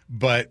fish,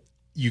 but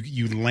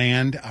you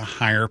land a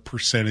higher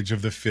percentage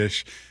of the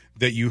fish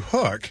that you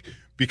hook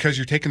because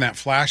you're taking that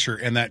flasher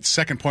and that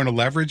second point of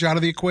leverage out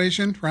of the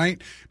equation,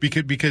 right?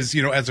 Because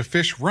as a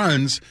fish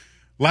runs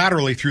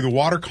laterally through the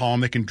water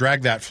column, they can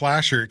drag that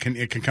flasher.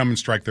 It can come and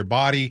strike their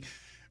body,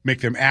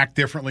 make them act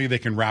differently. They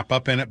can wrap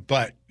up in it,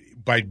 but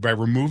by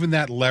removing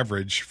that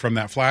leverage from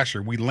that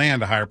flasher, we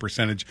land a higher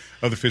percentage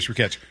of the fish we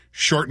catch.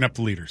 Shorten up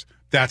the leaders.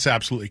 That's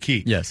absolutely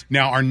key. Yes.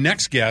 Now, our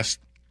next guest,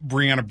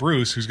 Brianna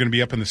Bruce, who's going to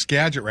be up in the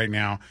Skagit right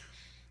now,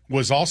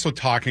 was also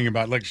talking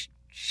about,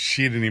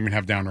 she didn't even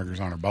have downriggers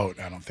on her boat,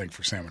 I don't think,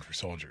 for Salmon for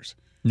Soldiers.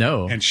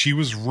 No. And she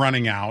was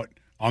running out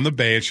on the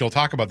bay, and she'll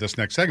talk about this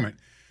next segment,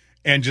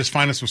 and just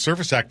finding some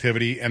surface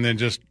activity and then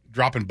just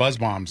dropping buzz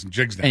bombs and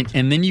jigs down.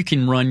 And then you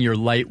can run your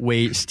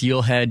lightweight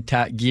steelhead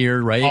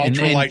gear, right?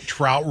 Ultralight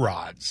trout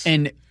rods.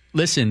 And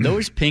Listen,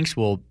 those pinks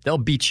they'll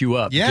beat you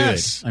up.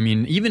 Yes. Good. I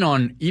mean, even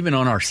on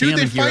our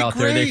salmon gear out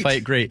there, they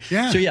fight great.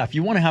 Yeah. So yeah, if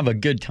you want to have a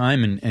good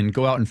time and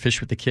go out and fish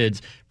with the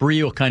kids,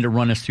 Bree will kind of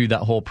run us through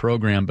that whole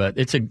program. But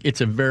it's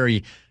a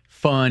very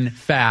fun,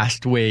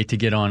 fast way to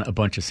get on a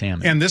bunch of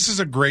salmon. And this is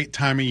a great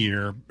time of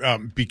year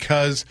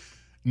because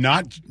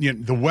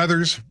the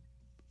weather's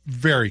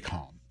very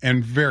calm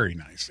and very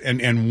nice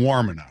and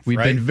warm enough. We've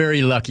been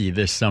very lucky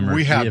this summer.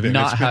 We have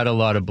not had a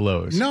lot of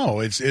blows. No,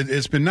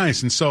 it's been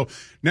nice. And so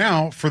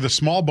now for the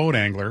small boat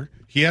angler,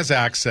 he has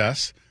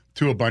access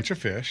to a bunch of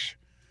fish.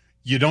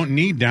 You don't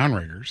need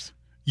downriggers.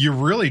 You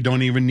really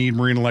don't even need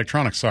marine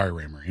electronics. Sorry,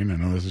 Ray Marine. I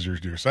know this is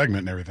your segment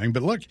and everything,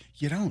 but look,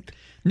 you don't.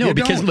 No,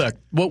 because look,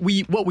 what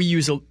we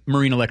use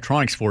marine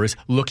electronics for is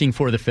looking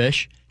for the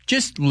fish.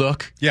 Just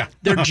look. Yeah.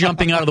 They're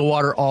jumping out of the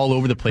water all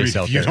over the place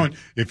out there.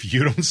 If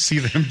you don't see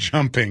them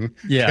jumping.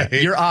 Yeah.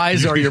 Okay, your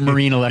eyes are your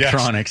marine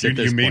electronics at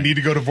this point. You may need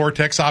to go to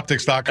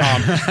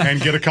vortexoptics.com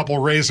and get a couple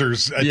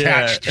razors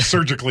attached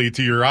surgically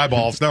to your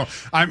eyeballs. No,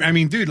 I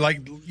mean, dude,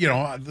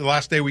 the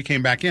last day we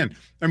came back in,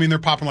 I mean, they're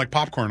popping like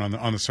popcorn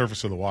on the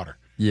surface of the water.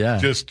 Yeah.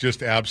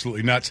 Just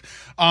absolutely nuts.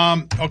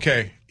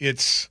 Okay.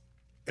 It's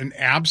an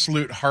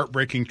absolute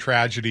heartbreaking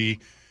tragedy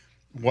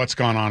what's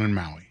gone on in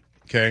Maui.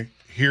 Okay.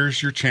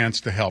 Here's your chance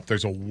to help.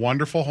 There's a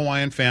wonderful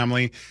Hawaiian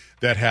family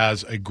that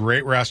has a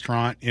great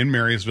restaurant in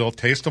Marysville,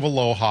 Taste of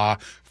Aloha,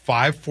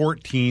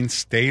 514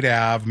 State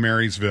Ave,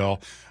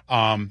 Marysville.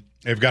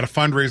 They've got a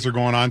fundraiser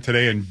going on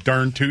today, and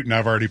darn tootin',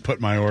 I've already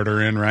put my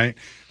order in, right?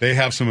 They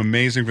have some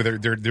amazing,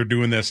 they're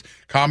doing this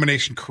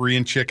combination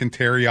Korean chicken,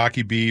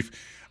 teriyaki beef,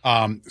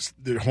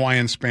 the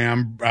Hawaiian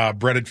spam,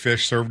 breaded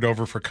fish served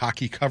over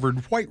furikake covered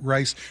white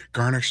rice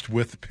garnished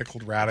with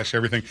pickled radish,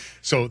 everything.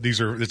 So it's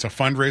a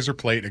fundraiser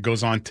plate. It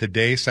goes on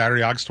today,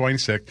 Saturday, August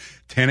 26th,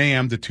 10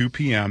 a.m. to 2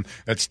 p.m.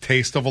 That's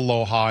Taste of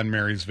Aloha in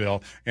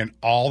Marysville. And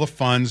all the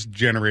funds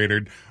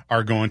generated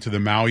are going to the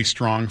Maui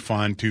Strong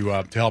Fund to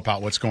help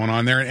out what's going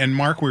on there. And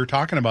Mark, we were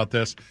talking about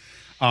this.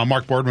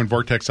 Mark Boardman,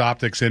 Vortex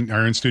Optics,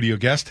 our in-studio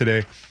guest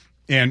today.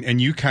 And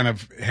you kind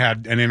of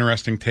had an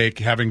interesting take,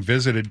 having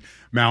visited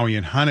Maui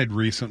and hunted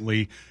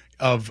recently,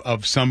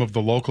 of some of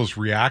the locals'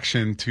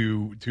 reaction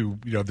to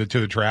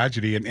the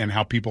tragedy and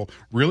how people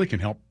really can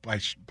help by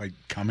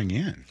coming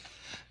in.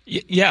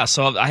 Yeah,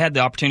 so I had the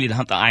opportunity to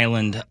hunt the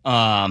island,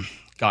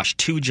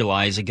 2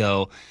 Julys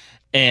ago,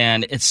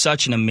 and it's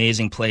such an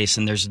amazing place.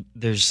 And there's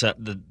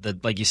the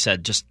like you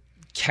said, just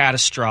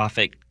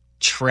catastrophic,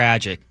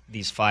 tragic,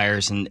 these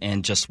fires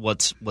and just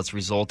what's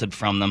resulted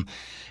from them.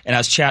 And I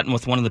was chatting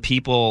with one of the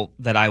people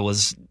that I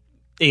was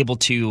able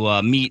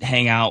to meet,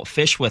 hang out,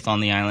 fish with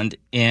on the island.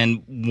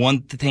 And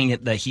one thing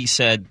that he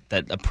said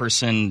that a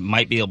person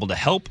might be able to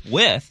help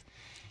with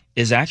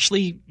is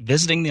actually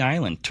visiting the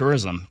island,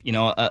 tourism.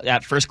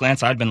 At first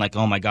glance, I'd been like,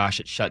 oh my gosh,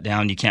 it's shut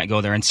down. You can't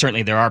go there. And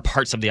certainly there are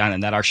parts of the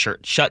island that are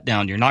shut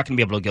down. You're not going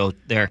to be able to go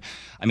there.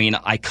 I mean,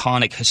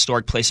 iconic,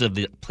 historic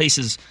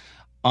places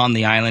on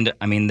the island,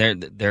 I mean,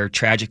 they're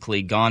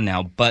tragically gone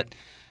now. But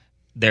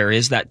there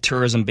is that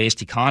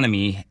tourism-based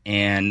economy,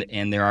 and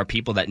there are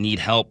people that need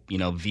help,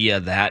 via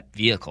that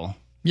vehicle.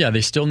 Yeah,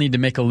 they still need to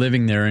make a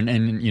living there.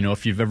 And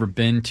if you've ever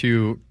been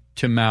to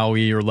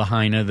Maui or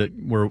Lahaina,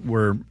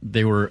 where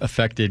they were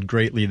affected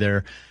greatly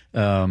there,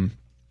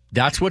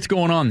 that's what's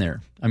going on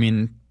there. I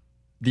mean,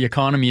 the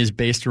economy is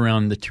based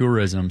around the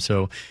tourism.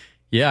 So,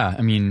 yeah,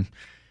 I mean,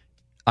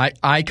 I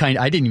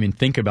didn't even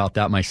think about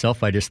that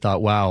myself. I just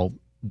thought, wow,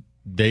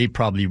 they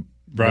probably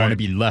want to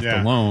be left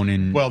alone.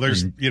 And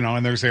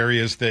there's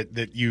areas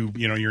that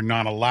you're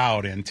not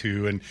allowed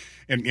into,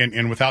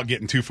 and without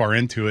getting too far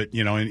into it,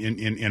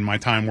 in my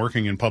time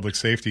working in public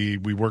safety,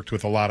 we worked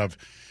with a lot of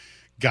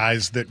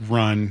guys that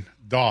run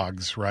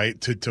dogs,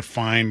 right, to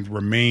find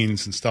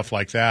remains and stuff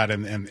like that,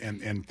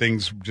 and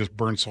things just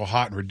burned so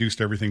hot and reduced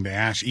everything to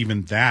ash.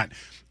 Even that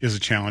is a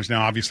challenge.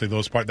 Now, obviously,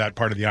 that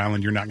part of the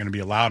island you're not going to be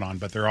allowed on,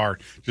 but there are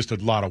just a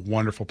lot of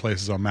wonderful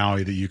places on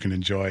Maui that you can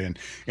enjoy.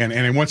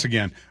 And once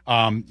again,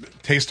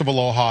 Taste of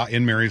Aloha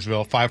in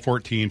Marysville,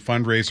 514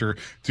 fundraiser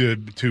to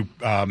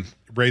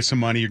raise some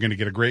money. You're going to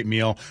get a great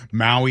meal.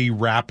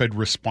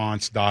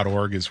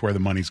 MauiRapidResponse.org is where the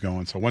money's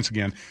going. So once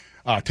again,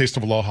 Taste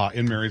of Aloha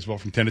in Marysville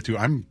from 10 to 2.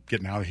 I'm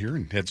getting out of here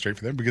and head straight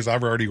for them because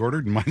I've already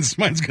ordered and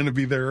mine's going to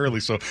be there early.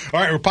 So, all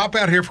right, we'll pop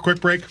out here for a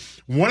quick break.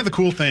 One of the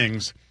cool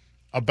things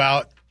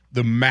about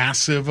the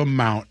massive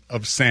amount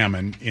of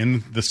salmon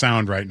in the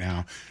Sound right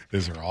now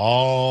is they're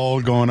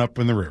all going up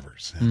in the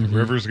rivers. And the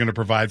rivers are going to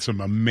provide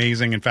some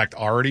amazing, in fact,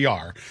 already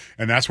are.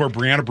 And that's where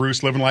Brianna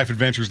Bruce,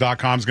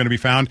 livinglifeadventures.com is going to be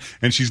found.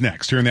 And she's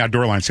next here in the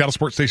Outdoor Line. Seattle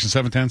Sports Station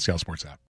 710, Seattle Sports app.